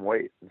cutting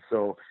weight. And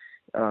so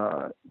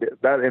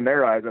that in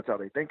their eyes, that's how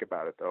they think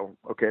about it though.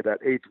 Okay,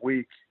 that 8th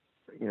week,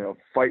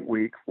 fight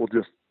week,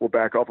 we'll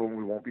back up and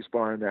we won't be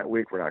sparring that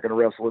week. We're not going to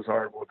wrestle as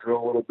hard. We'll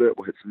drill a little bit.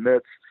 We'll hit some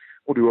mitts.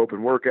 We'll do open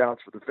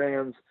workouts for the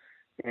fans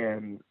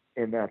and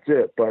that's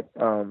it. But,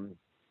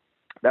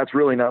 that's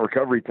really not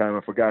recovery time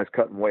if a guy's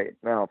cutting weight.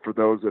 Now, for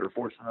those that are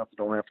fortunate enough to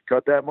don't have to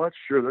cut that much,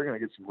 sure, they're going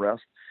to get some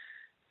rest.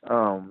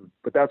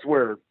 But that's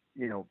where,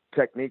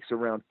 techniques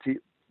around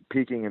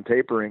peaking and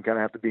tapering kind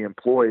of have to be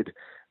employed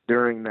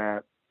during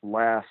that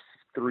last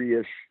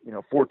 3-ish,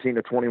 14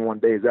 to 21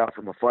 days out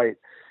from a fight,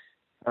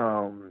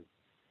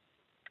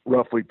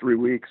 roughly 3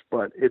 weeks.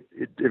 But it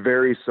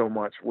varies so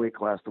much weight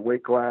class to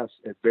weight class.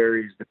 It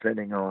varies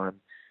depending on,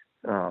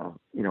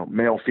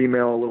 male,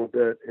 female a little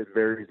bit. It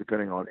varies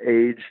depending on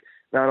age,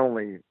 not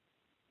only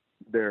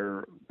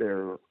their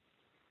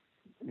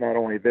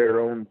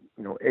own,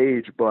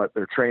 age, but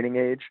their training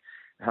age,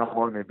 how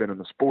long they've been in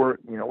the sport.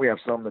 We have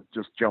some that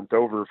just jumped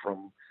over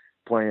from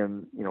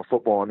playing,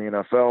 football in the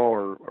NFL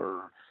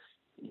or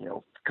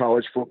college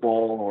college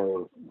football,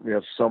 or we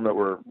have some that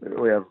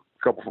we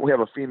have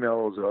a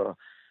female who's a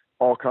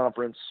all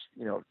conference,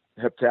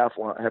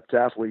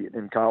 heptathlete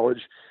in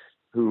college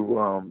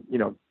who,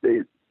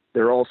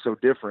 they're all so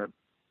different.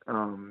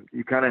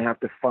 You kind of have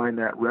to find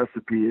that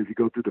recipe as you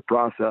go through the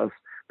process,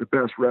 the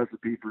best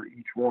recipe for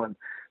each one.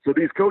 So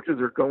these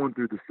coaches are going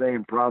through the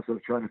same process,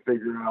 trying to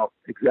figure out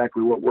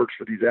exactly what works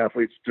for these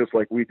athletes, just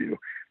like we do.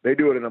 They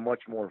do it in a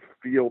much more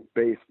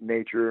field-based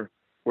nature,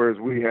 whereas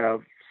we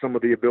have some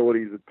of the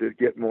abilities to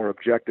get more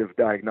objective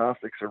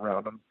diagnostics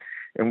around them.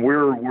 And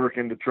we're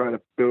working to try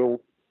to build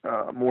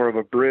more of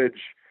a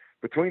bridge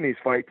between these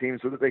fight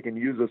teams so that they can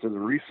use us as a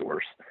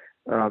resource,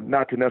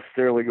 not to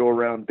necessarily go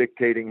around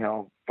dictating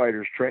how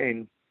fighters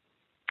train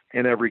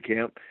in every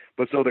camp,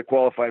 but so that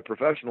qualified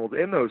professionals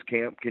in those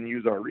camps can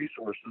use our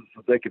resources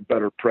so they can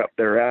better prep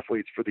their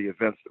athletes for the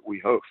events that we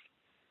host.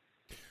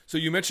 So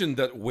you mentioned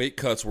that weight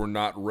cuts were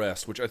not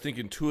rest, which I think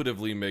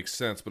intuitively makes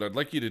sense, but I'd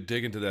like you to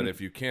dig into that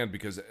if you can,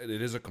 because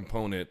it is a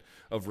component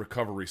of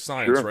recovery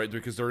science, Sure. right?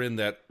 Because they're in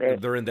that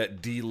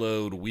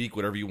deload week,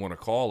 whatever you want to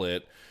call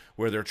it,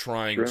 where they're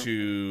trying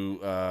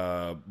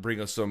to bring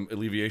us some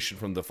alleviation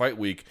from the fight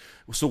week.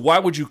 So why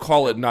would you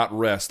call it not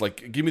rest?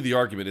 Like, give me the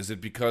argument. Is it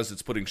because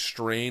it's putting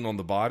strain on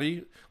the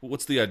body?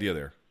 What's the idea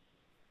there?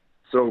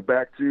 So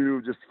back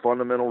to just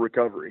fundamental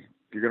recovery.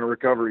 If you're going to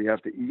recover, you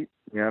have to eat,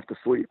 you have to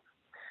sleep.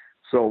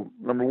 So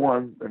number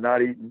one, they're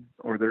not eating,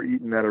 or they're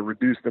eating at a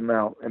reduced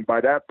amount. And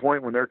by that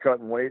point, when they're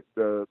cutting weight,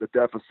 the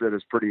deficit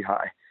is pretty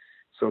high.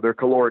 So their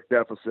caloric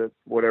deficit,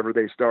 whatever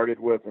they started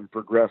with and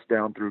progressed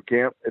down through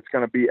camp, it's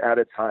going to be at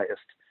its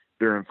highest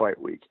during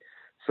fight week.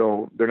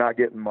 So they're not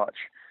getting much.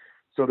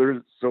 So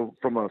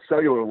from a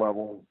cellular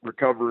level,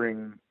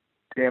 recovering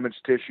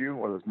damaged tissue,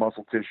 whether it's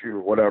muscle tissue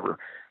or whatever,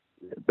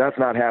 that's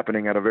not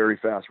happening at a very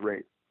fast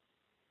rate.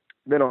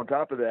 Then on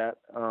top of that,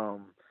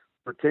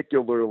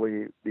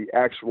 particularly the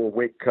actual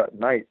weight cut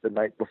night, the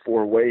night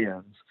before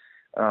weigh-ins,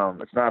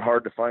 it's not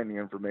hard to find the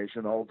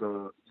information. All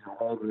the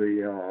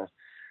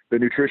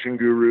nutrition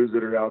gurus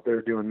that are out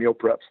there doing meal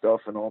prep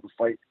stuff and all the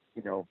fight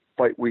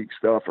week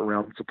stuff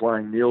around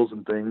supplying meals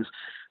and things,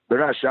 they're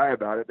not shy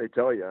about it. They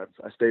tell you,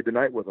 I stayed the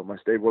night with them. I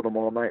stayed with them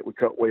all night. We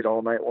cut weight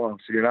all night long.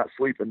 So you're not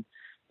sleeping.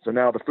 So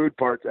now the food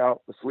part's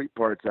out, the sleep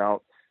part's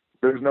out.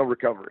 There's no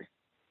recovery.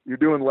 You're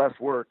doing less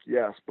work,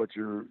 yes, but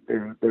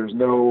there's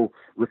no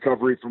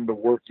recovery from the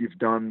work you've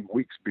done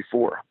weeks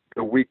before,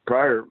 the week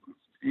prior,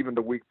 even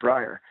the week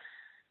prior.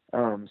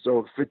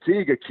 So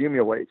fatigue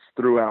accumulates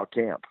throughout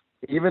camp.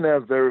 Even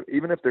if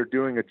they're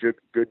doing a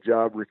good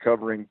job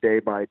recovering day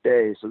by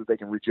day so that they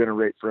can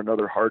regenerate for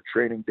another hard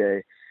training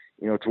day,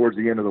 towards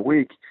the end of the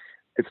week,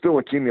 it still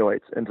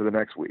accumulates into the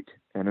next week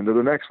and into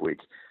the next week.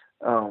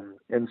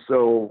 And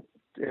so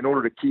in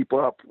order to keep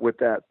up with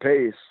that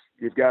pace,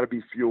 you've got to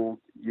be fueled,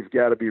 you've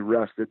got to be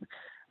rested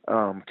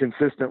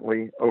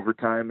consistently over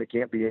time. It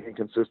can't be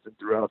inconsistent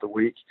throughout the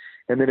week.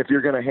 And then if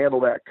you're going to handle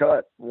that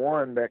cut,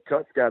 that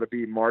cut's got to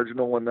be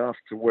marginal enough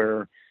to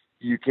where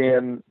you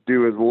can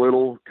do as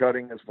little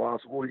cutting as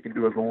possible. You can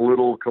do as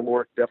little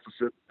caloric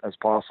deficit as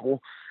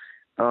possible.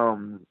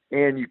 And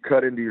you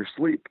cut into your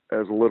sleep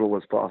as little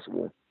as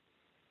possible.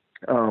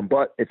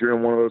 But if you're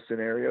in one of those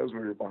scenarios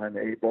where you're behind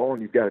the eight ball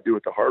and you've got to do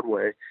it the hard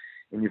way,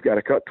 and you've got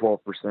to cut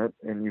 12%,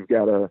 and you've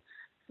got to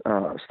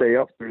stay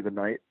up through the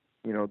night,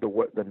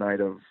 the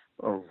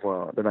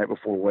night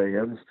before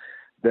weigh-ins,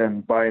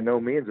 then by no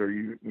means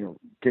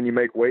can you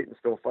make weight and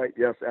still fight?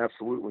 Yes,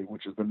 absolutely,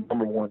 which is the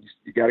number one.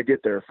 You got to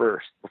get there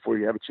first before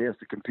you have a chance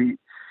to compete.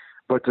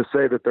 But to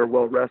say that they're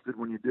well rested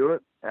when you do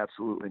it,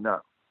 absolutely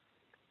not.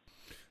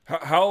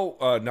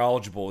 How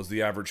knowledgeable is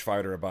the average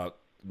fighter about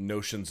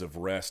notions of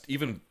rest,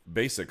 even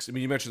basics? I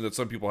mean, you mentioned that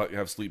some people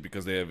have sleep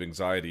because they have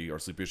anxiety, or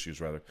sleep issues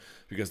rather,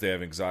 because they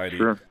have anxiety.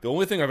 Sure. The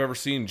only thing I've ever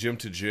seen gym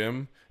to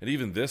gym, and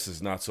even this is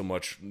not so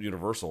much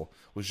universal,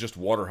 was just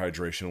water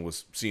hydration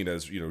was seen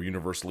as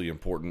universally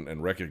important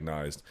and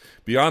recognized.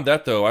 Beyond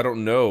that, though, I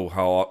don't know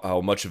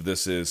how much of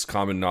this is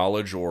common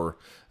knowledge or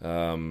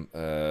even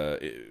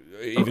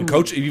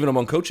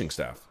among coaching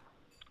staff.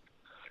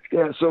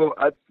 Yeah, so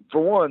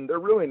for one, they're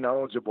really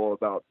knowledgeable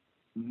about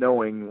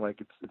knowing,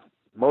 it's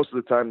most of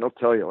the time they'll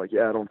tell you, I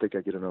don't think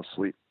I get enough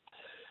sleep.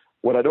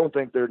 What I don't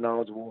think they're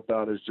knowledgeable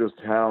about is just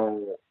how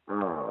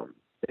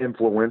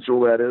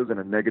influential that is in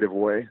a negative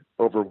way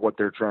over what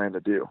they're trying to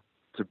do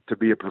to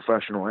be a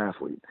professional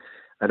athlete.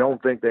 I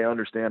don't think they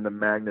understand the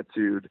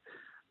magnitude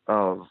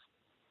of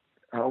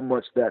how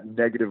much that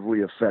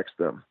negatively affects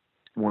them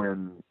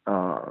when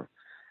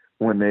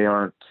they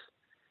aren't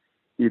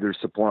either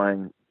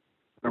supplying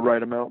the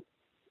right amount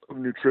of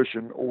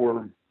nutrition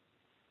or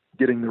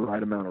getting the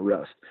right amount of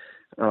rest.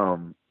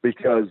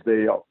 Because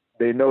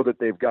they know that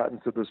they've gotten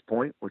to this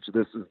point, which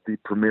this is the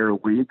premier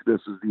league,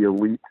 this is the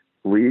elite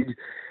league,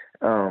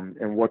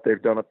 and what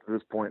they've done up to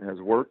this point has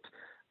worked.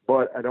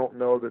 But I don't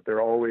know that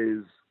they're always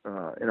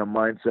in a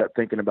mindset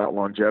thinking about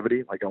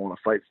longevity, like I want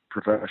to fight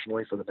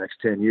professionally for the next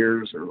 10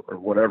 years or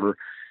whatever.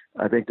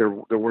 I think they're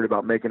worried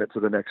about making it to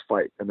the next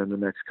fight, and then the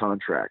next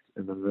contract,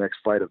 and then the next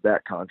fight of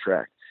that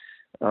contract.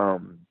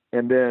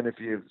 And then if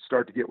you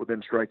start to get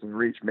within striking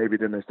reach, maybe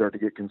then they start to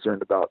get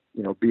concerned about,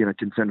 being a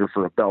contender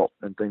for a belt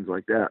and things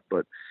like that.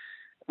 But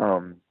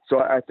so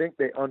I think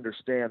they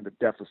understand the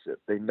deficit.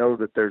 They know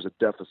that there's a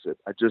deficit.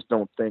 I just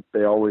don't think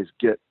they always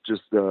get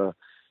just the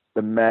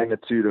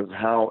magnitude of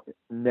how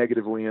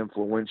negatively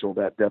influential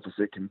that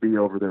deficit can be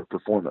over their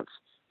performance,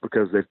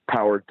 because they've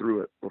powered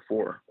through it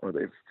before, or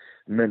they've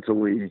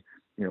mentally,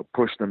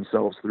 pushed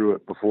themselves through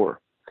it before.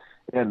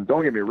 And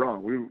don't get me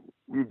wrong, we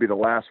would be the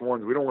last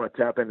ones. We don't want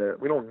to tap into,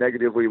 we don't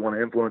negatively want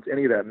to influence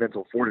any of that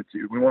mental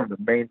fortitude. We want them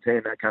to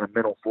maintain that kind of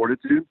mental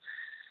fortitude.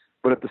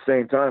 But at the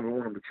same time, we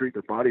want them to treat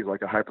their bodies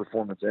like a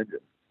high-performance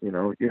engine.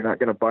 You're not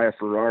going to buy a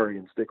Ferrari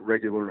and stick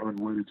regular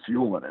unleaded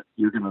fuel in it.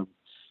 You're going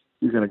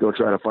to go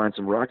try to find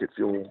some rocket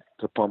fuel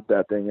to pump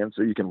that thing in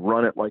so you can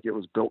run it like it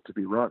was built to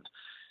be run.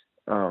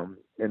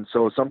 And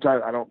so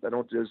sometimes I don't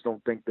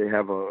think they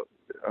have a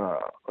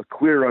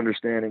clear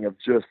understanding of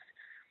just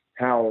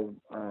how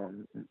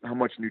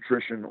much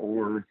nutrition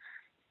or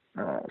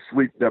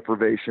sleep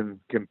deprivation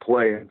can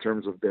play in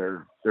terms of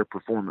their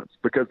performance,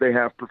 because they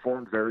have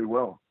performed very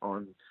well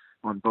on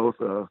both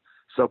a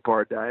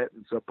subpar diet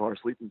and subpar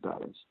sleeping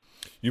patterns.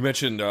 You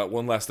mentioned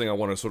one last thing I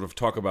want to sort of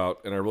talk about,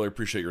 and I really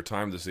appreciate your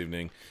time this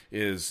evening,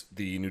 is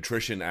the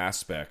nutrition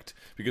aspect,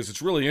 because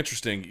it's really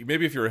interesting.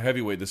 Maybe if you're a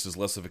heavyweight, this is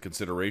less of a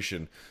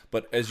consideration,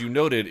 but as you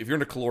noted, if you're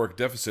in a caloric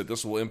deficit,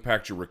 this will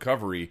impact your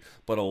recovery,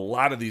 but a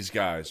lot of these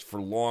guys,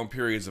 for long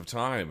periods of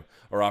time,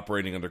 are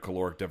operating under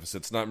caloric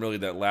deficits, not merely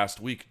that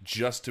last week,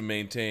 just to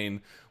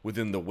maintain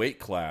within the weight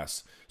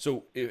class.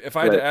 So if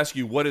I had to ask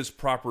you, what is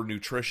proper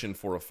nutrition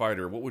for a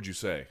fighter, what would you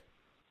say?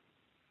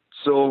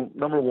 So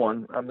number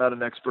one, I'm not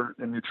an expert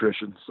in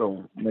nutrition,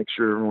 so make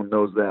sure everyone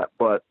knows that.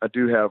 But I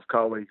do have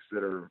colleagues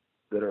that are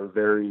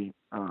very,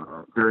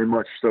 very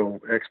much so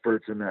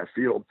experts in that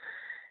field.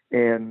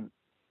 And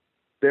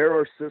there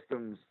are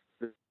systems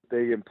that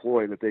they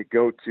employ, that they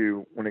go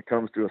to when it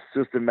comes to a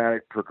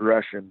systematic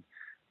progression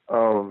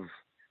of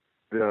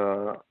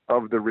the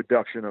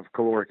reduction of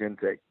caloric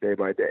intake day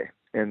by day.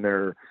 And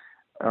they're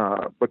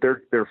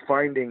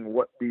finding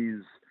what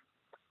these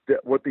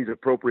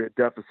appropriate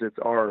deficits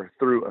are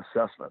through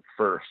assessment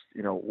first.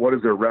 What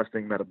is their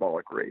resting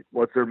metabolic rate?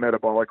 What's their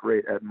metabolic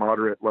rate at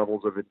moderate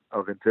levels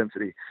of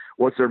intensity?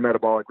 What's their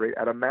metabolic rate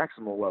at a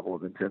maximal level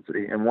of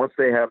intensity? And once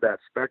they have that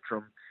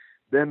spectrum,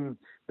 then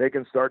they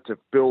can start to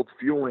build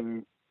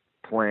fueling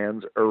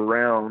plans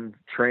around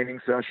training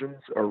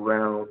sessions,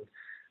 around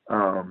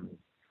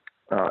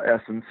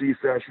S&C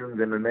sessions,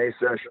 MMA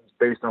sessions,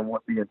 based on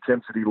what the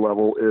intensity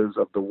level is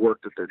of the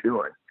work that they're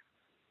doing.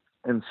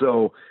 And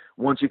so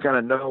once you kind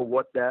of know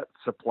what that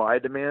supply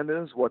demand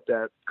is, what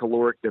that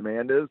caloric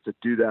demand is to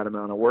do that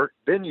amount of work,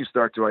 then you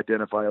start to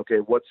identify, okay,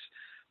 what's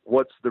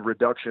the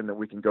reduction that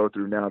we can go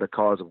through now to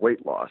cause a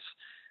weight loss,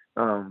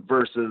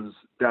 versus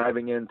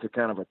diving into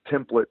kind of a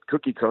template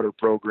cookie cutter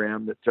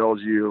program that tells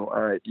you,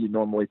 all right, you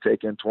normally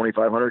take in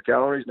 2,500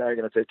 calories. Now you're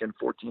going to take in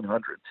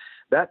 1,400.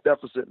 That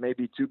deficit may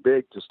be too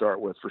big to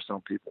start with for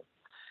some people.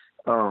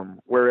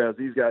 Whereas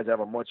these guys have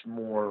a much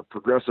more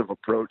progressive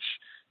approach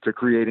to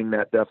creating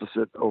that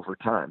deficit over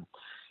time.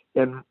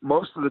 And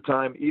most of the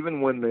time,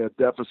 even when the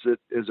deficit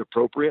is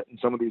appropriate and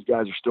some of these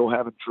guys are still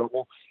having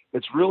trouble,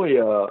 it's really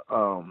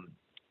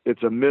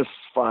it's a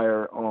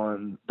misfire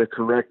on the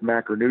correct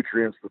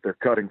macronutrients that they're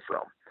cutting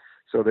from.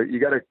 So that you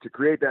got to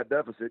create that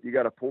deficit, you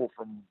got to pull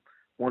from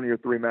one of your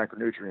three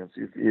macronutrients.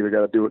 You either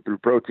got to do it through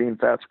protein,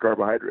 fats,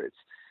 carbohydrates.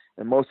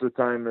 And most of the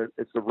time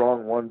it's the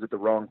wrong ones at the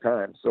wrong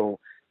time. So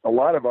a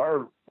lot of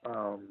our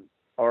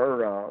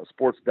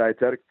sports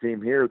dietetic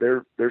team here,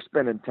 they're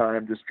spending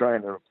time just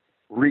trying to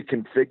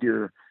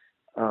reconfigure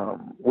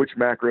which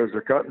macros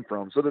they're cutting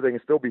from, so that they can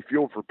still be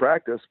fueled for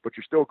practice, but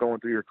you're still going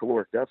through your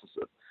caloric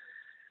deficit.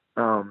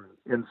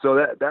 And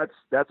so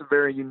that's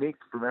very unique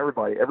from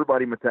everybody.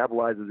 Everybody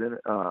metabolizes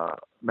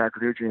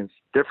macronutrients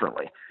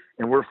differently,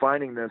 and we're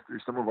finding this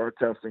through some of our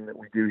testing that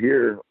we do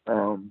here.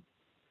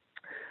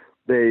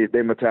 They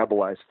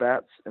metabolize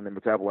fats and they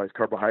metabolize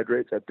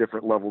carbohydrates at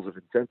different levels of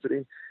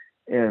intensity.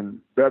 And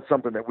that's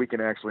something that we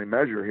can actually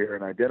measure here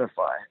and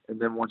identify.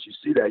 And then once you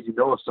see that, you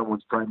know if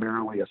someone's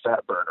primarily a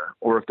fat burner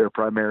or if they're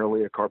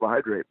primarily a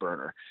carbohydrate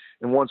burner.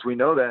 And once we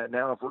know that,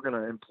 now if we're going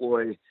to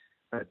employ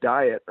a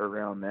diet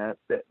around that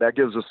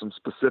gives us some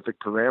specific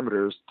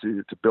parameters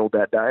to build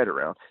that diet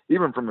around.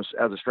 Even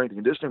as a strength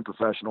and conditioning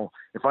professional,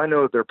 if I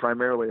know that they're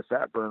primarily a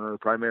fat burner or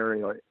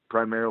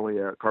primarily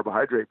a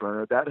carbohydrate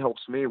burner, that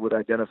helps me with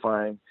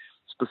identifying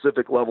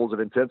specific levels of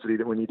intensity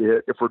that we need to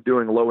hit if we're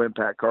doing low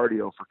impact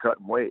cardio for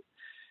cutting weight.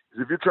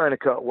 Because if you're trying to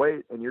cut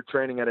weight and you're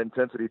training at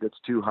intensity that's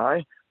too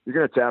high, you're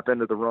going to tap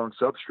into the wrong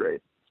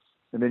substrate.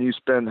 And then you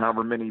spend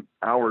however many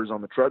hours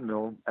on the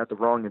treadmill at the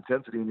wrong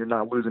intensity and you're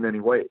not losing any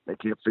weight. They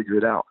can't figure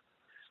it out.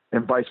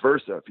 And vice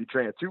versa. If you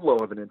train at too low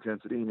of an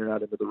intensity and you're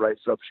not into the right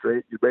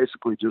substrate, you're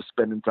basically just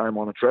spending time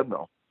on a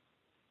treadmill.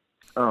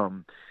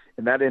 And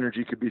that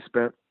energy could be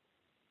spent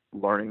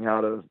learning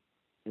how to,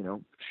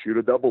 shoot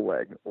a double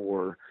leg,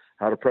 or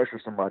how to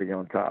pressure somebody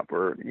on top,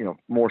 or,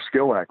 more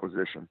skill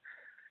acquisition.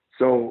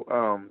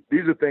 So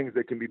these are things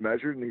that can be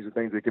measured, and these are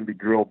things that can be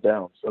drilled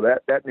down. So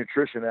that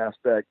nutrition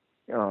aspect,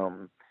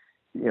 the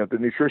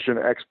nutrition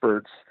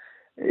experts,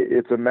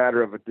 it's a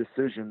matter of a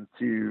decision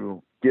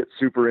to get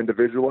super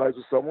individualized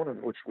with someone,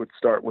 which would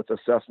start with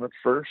assessment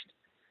first,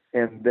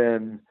 and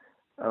then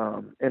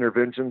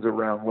interventions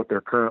around what they're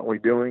currently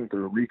doing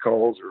through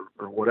recalls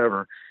or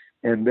whatever,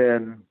 and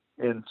then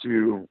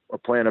into a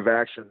plan of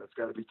action that's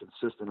got to be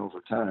consistent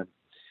over time.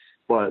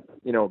 But,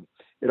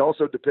 it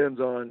also depends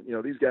on,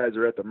 these guys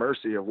are at the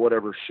mercy of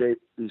whatever shape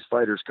these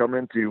fighters come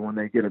into when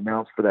they get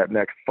announced for that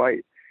next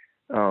fight.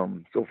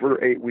 So if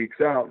we're 8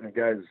 weeks out and the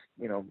guy's,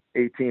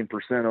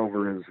 18%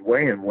 over his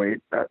weigh-in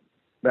weight, that's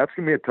going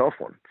to be a tough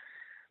one.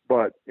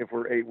 But if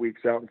we're 8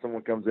 weeks out and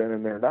someone comes in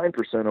and they're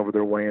 9% over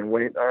their weigh-in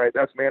weight, all right,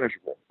 that's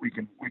manageable. We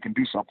can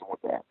do something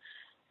with that.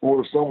 Or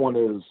if someone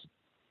is,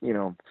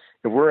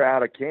 if we're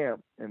out of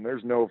camp and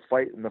there's no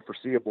fight in the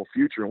foreseeable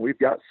future and we've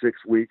got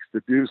 6 weeks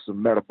to do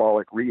some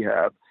metabolic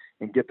rehab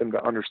and get them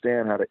to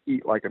understand how to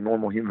eat like a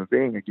normal human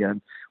being again,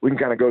 we can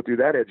kind of go through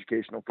that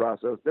educational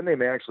process. Then they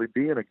may actually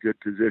be in a good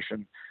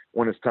position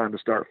when it's time to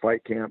start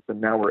fight camp. And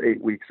now we're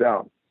 8 weeks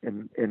out,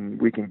 and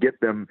we can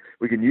get them,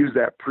 we can use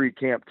that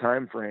pre-camp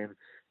time frame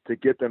to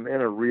get them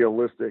in a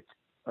realistic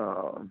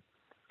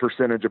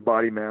percentage of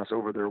body mass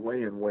over their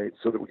weigh-in weight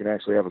so that we can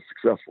actually have a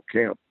successful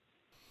camp.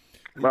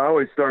 But I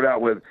always start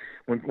out with,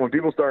 when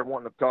people start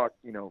wanting to talk,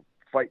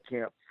 fight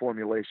camp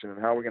formulation and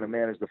how we're going to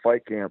manage the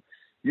fight camp,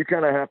 you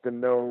kind of have to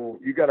know,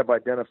 you got to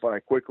identify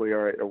quickly, all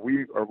right,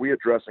 are we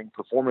addressing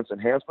performance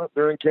enhancement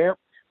during camp,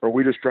 or are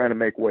we just trying to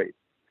make weight?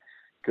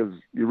 Because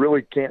you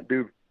really can't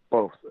do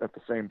both at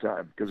the same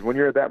time. Because when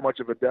you're at that much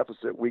of a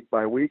deficit week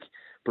by week,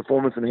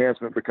 performance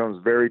enhancement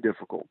becomes very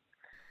difficult.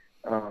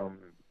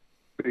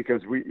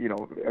 Because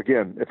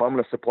again, if I'm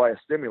going to supply a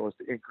stimulus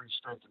to increase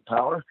strength and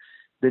power,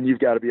 then you've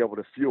got to be able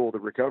to fuel the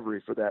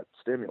recovery for that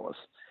stimulus.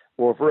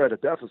 Well, if we're at a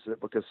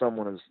deficit because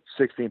someone is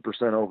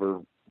 16%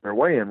 over their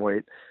weigh-in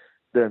weight,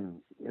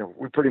 then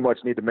we pretty much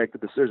need to make the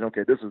decision,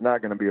 okay, this is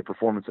not going to be a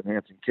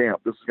performance-enhancing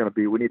camp. This is going to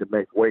be, we need to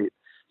make weight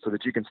so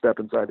that you can step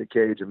inside the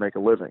cage and make a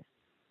living.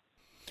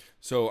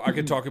 So I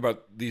could talk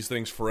about these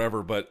things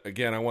forever, but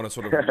again, I want to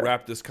sort of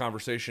wrap this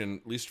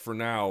conversation, at least for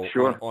now,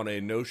 sure, on a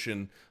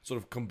notion, sort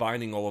of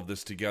combining all of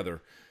this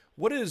together.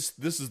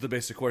 This is the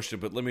basic question,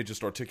 but let me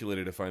just articulate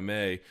it if I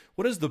may.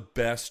 What is the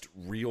best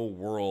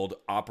real-world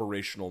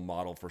operational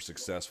model for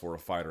success for a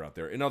fighter out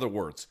there? In other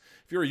words,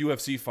 if you're a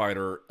UFC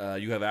fighter,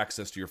 you have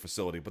access to your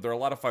facility, but there are a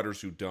lot of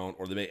fighters who don't,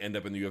 or they may end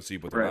up in the UFC,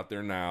 but they're not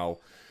there now.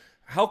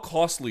 How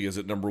costly is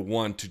it, number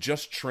one, to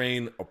just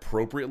train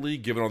appropriately,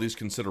 given all these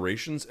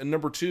considerations? And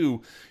number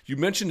two, you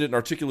mentioned it and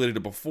articulated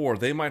it before,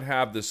 they might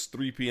have this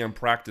 3 p.m.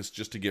 practice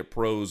just to get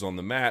pros on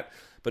the mat,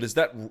 but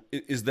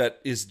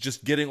is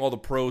just getting all the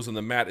pros on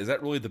the mat, is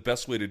that really the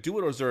best way to do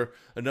it, or is there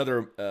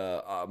another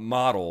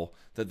model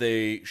that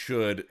they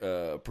should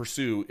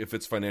pursue if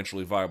it's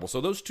financially viable?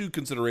 So those two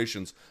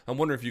considerations, I'm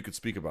wondering if you could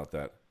speak about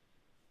that.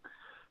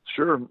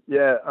 Sure.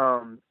 Yeah.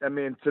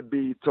 To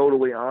be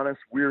totally honest,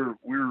 we're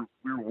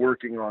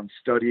working on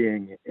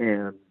studying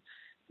and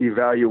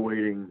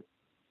evaluating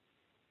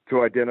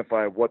to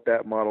identify what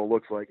that model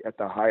looks like at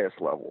the highest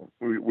level.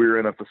 We're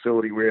in a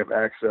facility where we have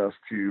access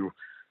to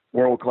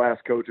world-class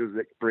coaches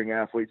that bring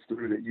athletes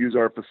through that use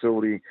our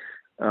facility,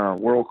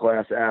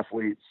 world-class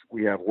athletes.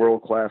 We have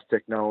world-class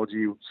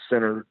technology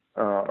centered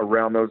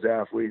around those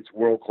athletes,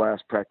 world-class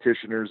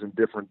practitioners in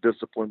different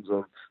disciplines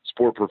of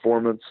sport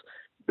performance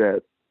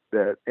that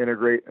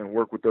integrate and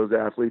work with those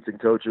athletes and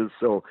coaches.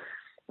 So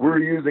we're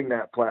using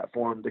that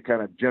platform to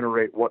kind of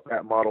generate what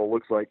that model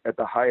looks like at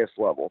the highest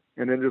level.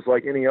 And then just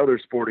like any other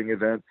sporting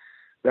event,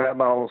 that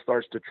model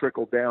starts to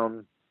trickle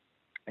down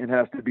and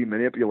has to be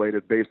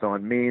manipulated based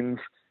on means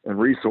and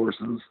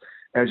resources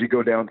as you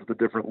go down to the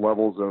different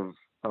levels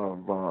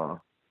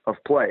of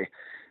play.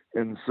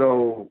 And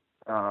so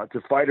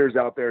to fighters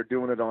out there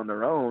doing it on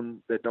their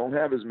own that don't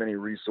have as many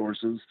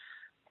resources,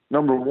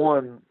 number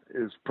one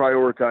is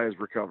prioritize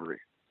recovery.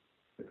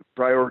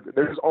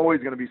 There's always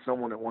going to be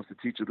someone that wants to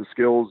teach you the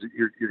skills.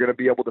 You're going to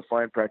be able to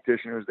find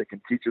practitioners that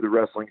can teach you the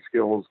wrestling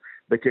skills,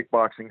 the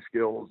kickboxing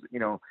skills,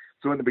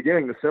 So in the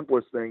beginning, the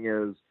simplest thing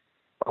is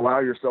allow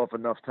yourself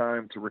enough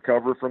time to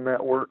recover from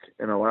that work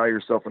and allow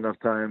yourself enough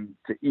time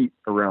to eat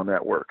around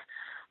that work.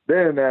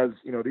 Then as,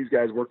 these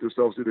guys work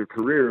themselves through their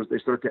careers, they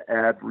start to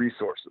add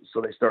resources. So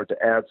they start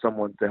to add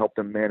someone to help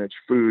them manage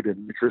food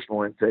and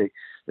nutritional intake.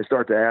 They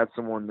start to add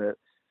someone that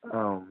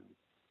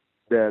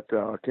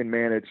can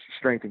manage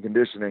strength and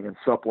conditioning and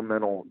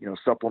supplemental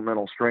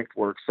strength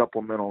work,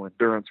 supplemental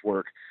endurance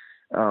work.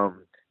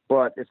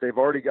 But if they've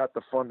already got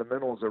the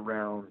fundamentals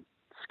around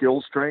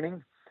skills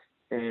training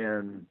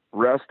and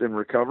rest and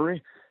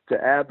recovery,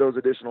 to add those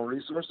additional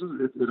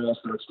resources, it all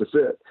starts to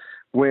fit.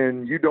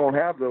 When you don't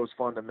have those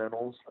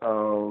fundamentals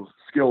of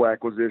skill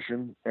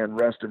acquisition and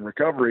rest and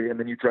recovery, and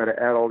then you try to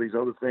add all these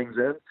other things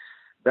in,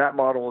 that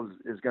model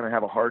is going to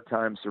have a hard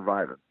time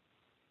surviving.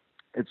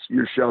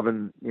 You're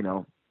shoving,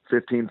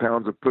 15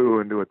 pounds of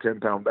poo into a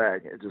 10-pound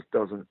bag. It just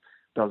doesn't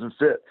doesn't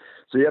fit.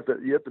 So you have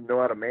to know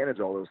how to manage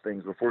all those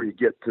things before you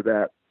get to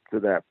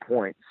that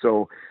point.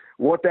 So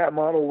what that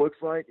model looks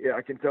like, yeah,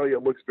 I can tell you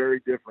it looks very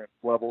different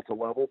level to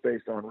level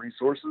based on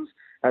resources.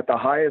 At the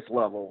highest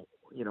level,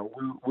 you know,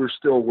 we're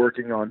still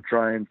working on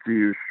trying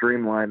to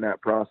streamline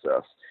that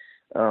process.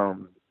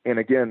 And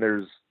again,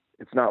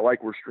 it's not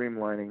like we're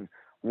streamlining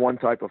one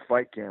type of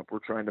fight camp. We're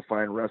trying to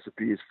find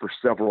recipes for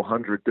several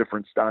hundred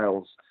different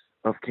styles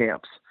of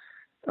camps.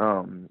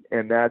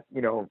 And that,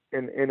 you know,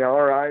 in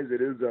our eyes,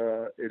 it is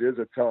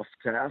a tough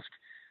task.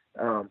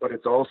 But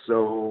it's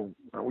also,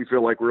 we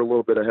feel like we're a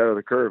little bit ahead of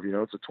the curve. You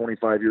know, it's a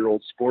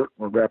 25-year-old sport.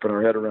 We're wrapping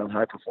our head around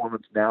high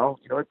performance now.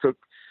 You know, it took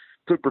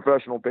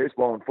professional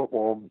baseball and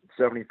football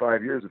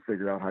 75 years to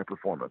figure out high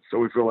performance. So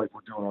we feel like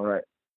we're doing all right.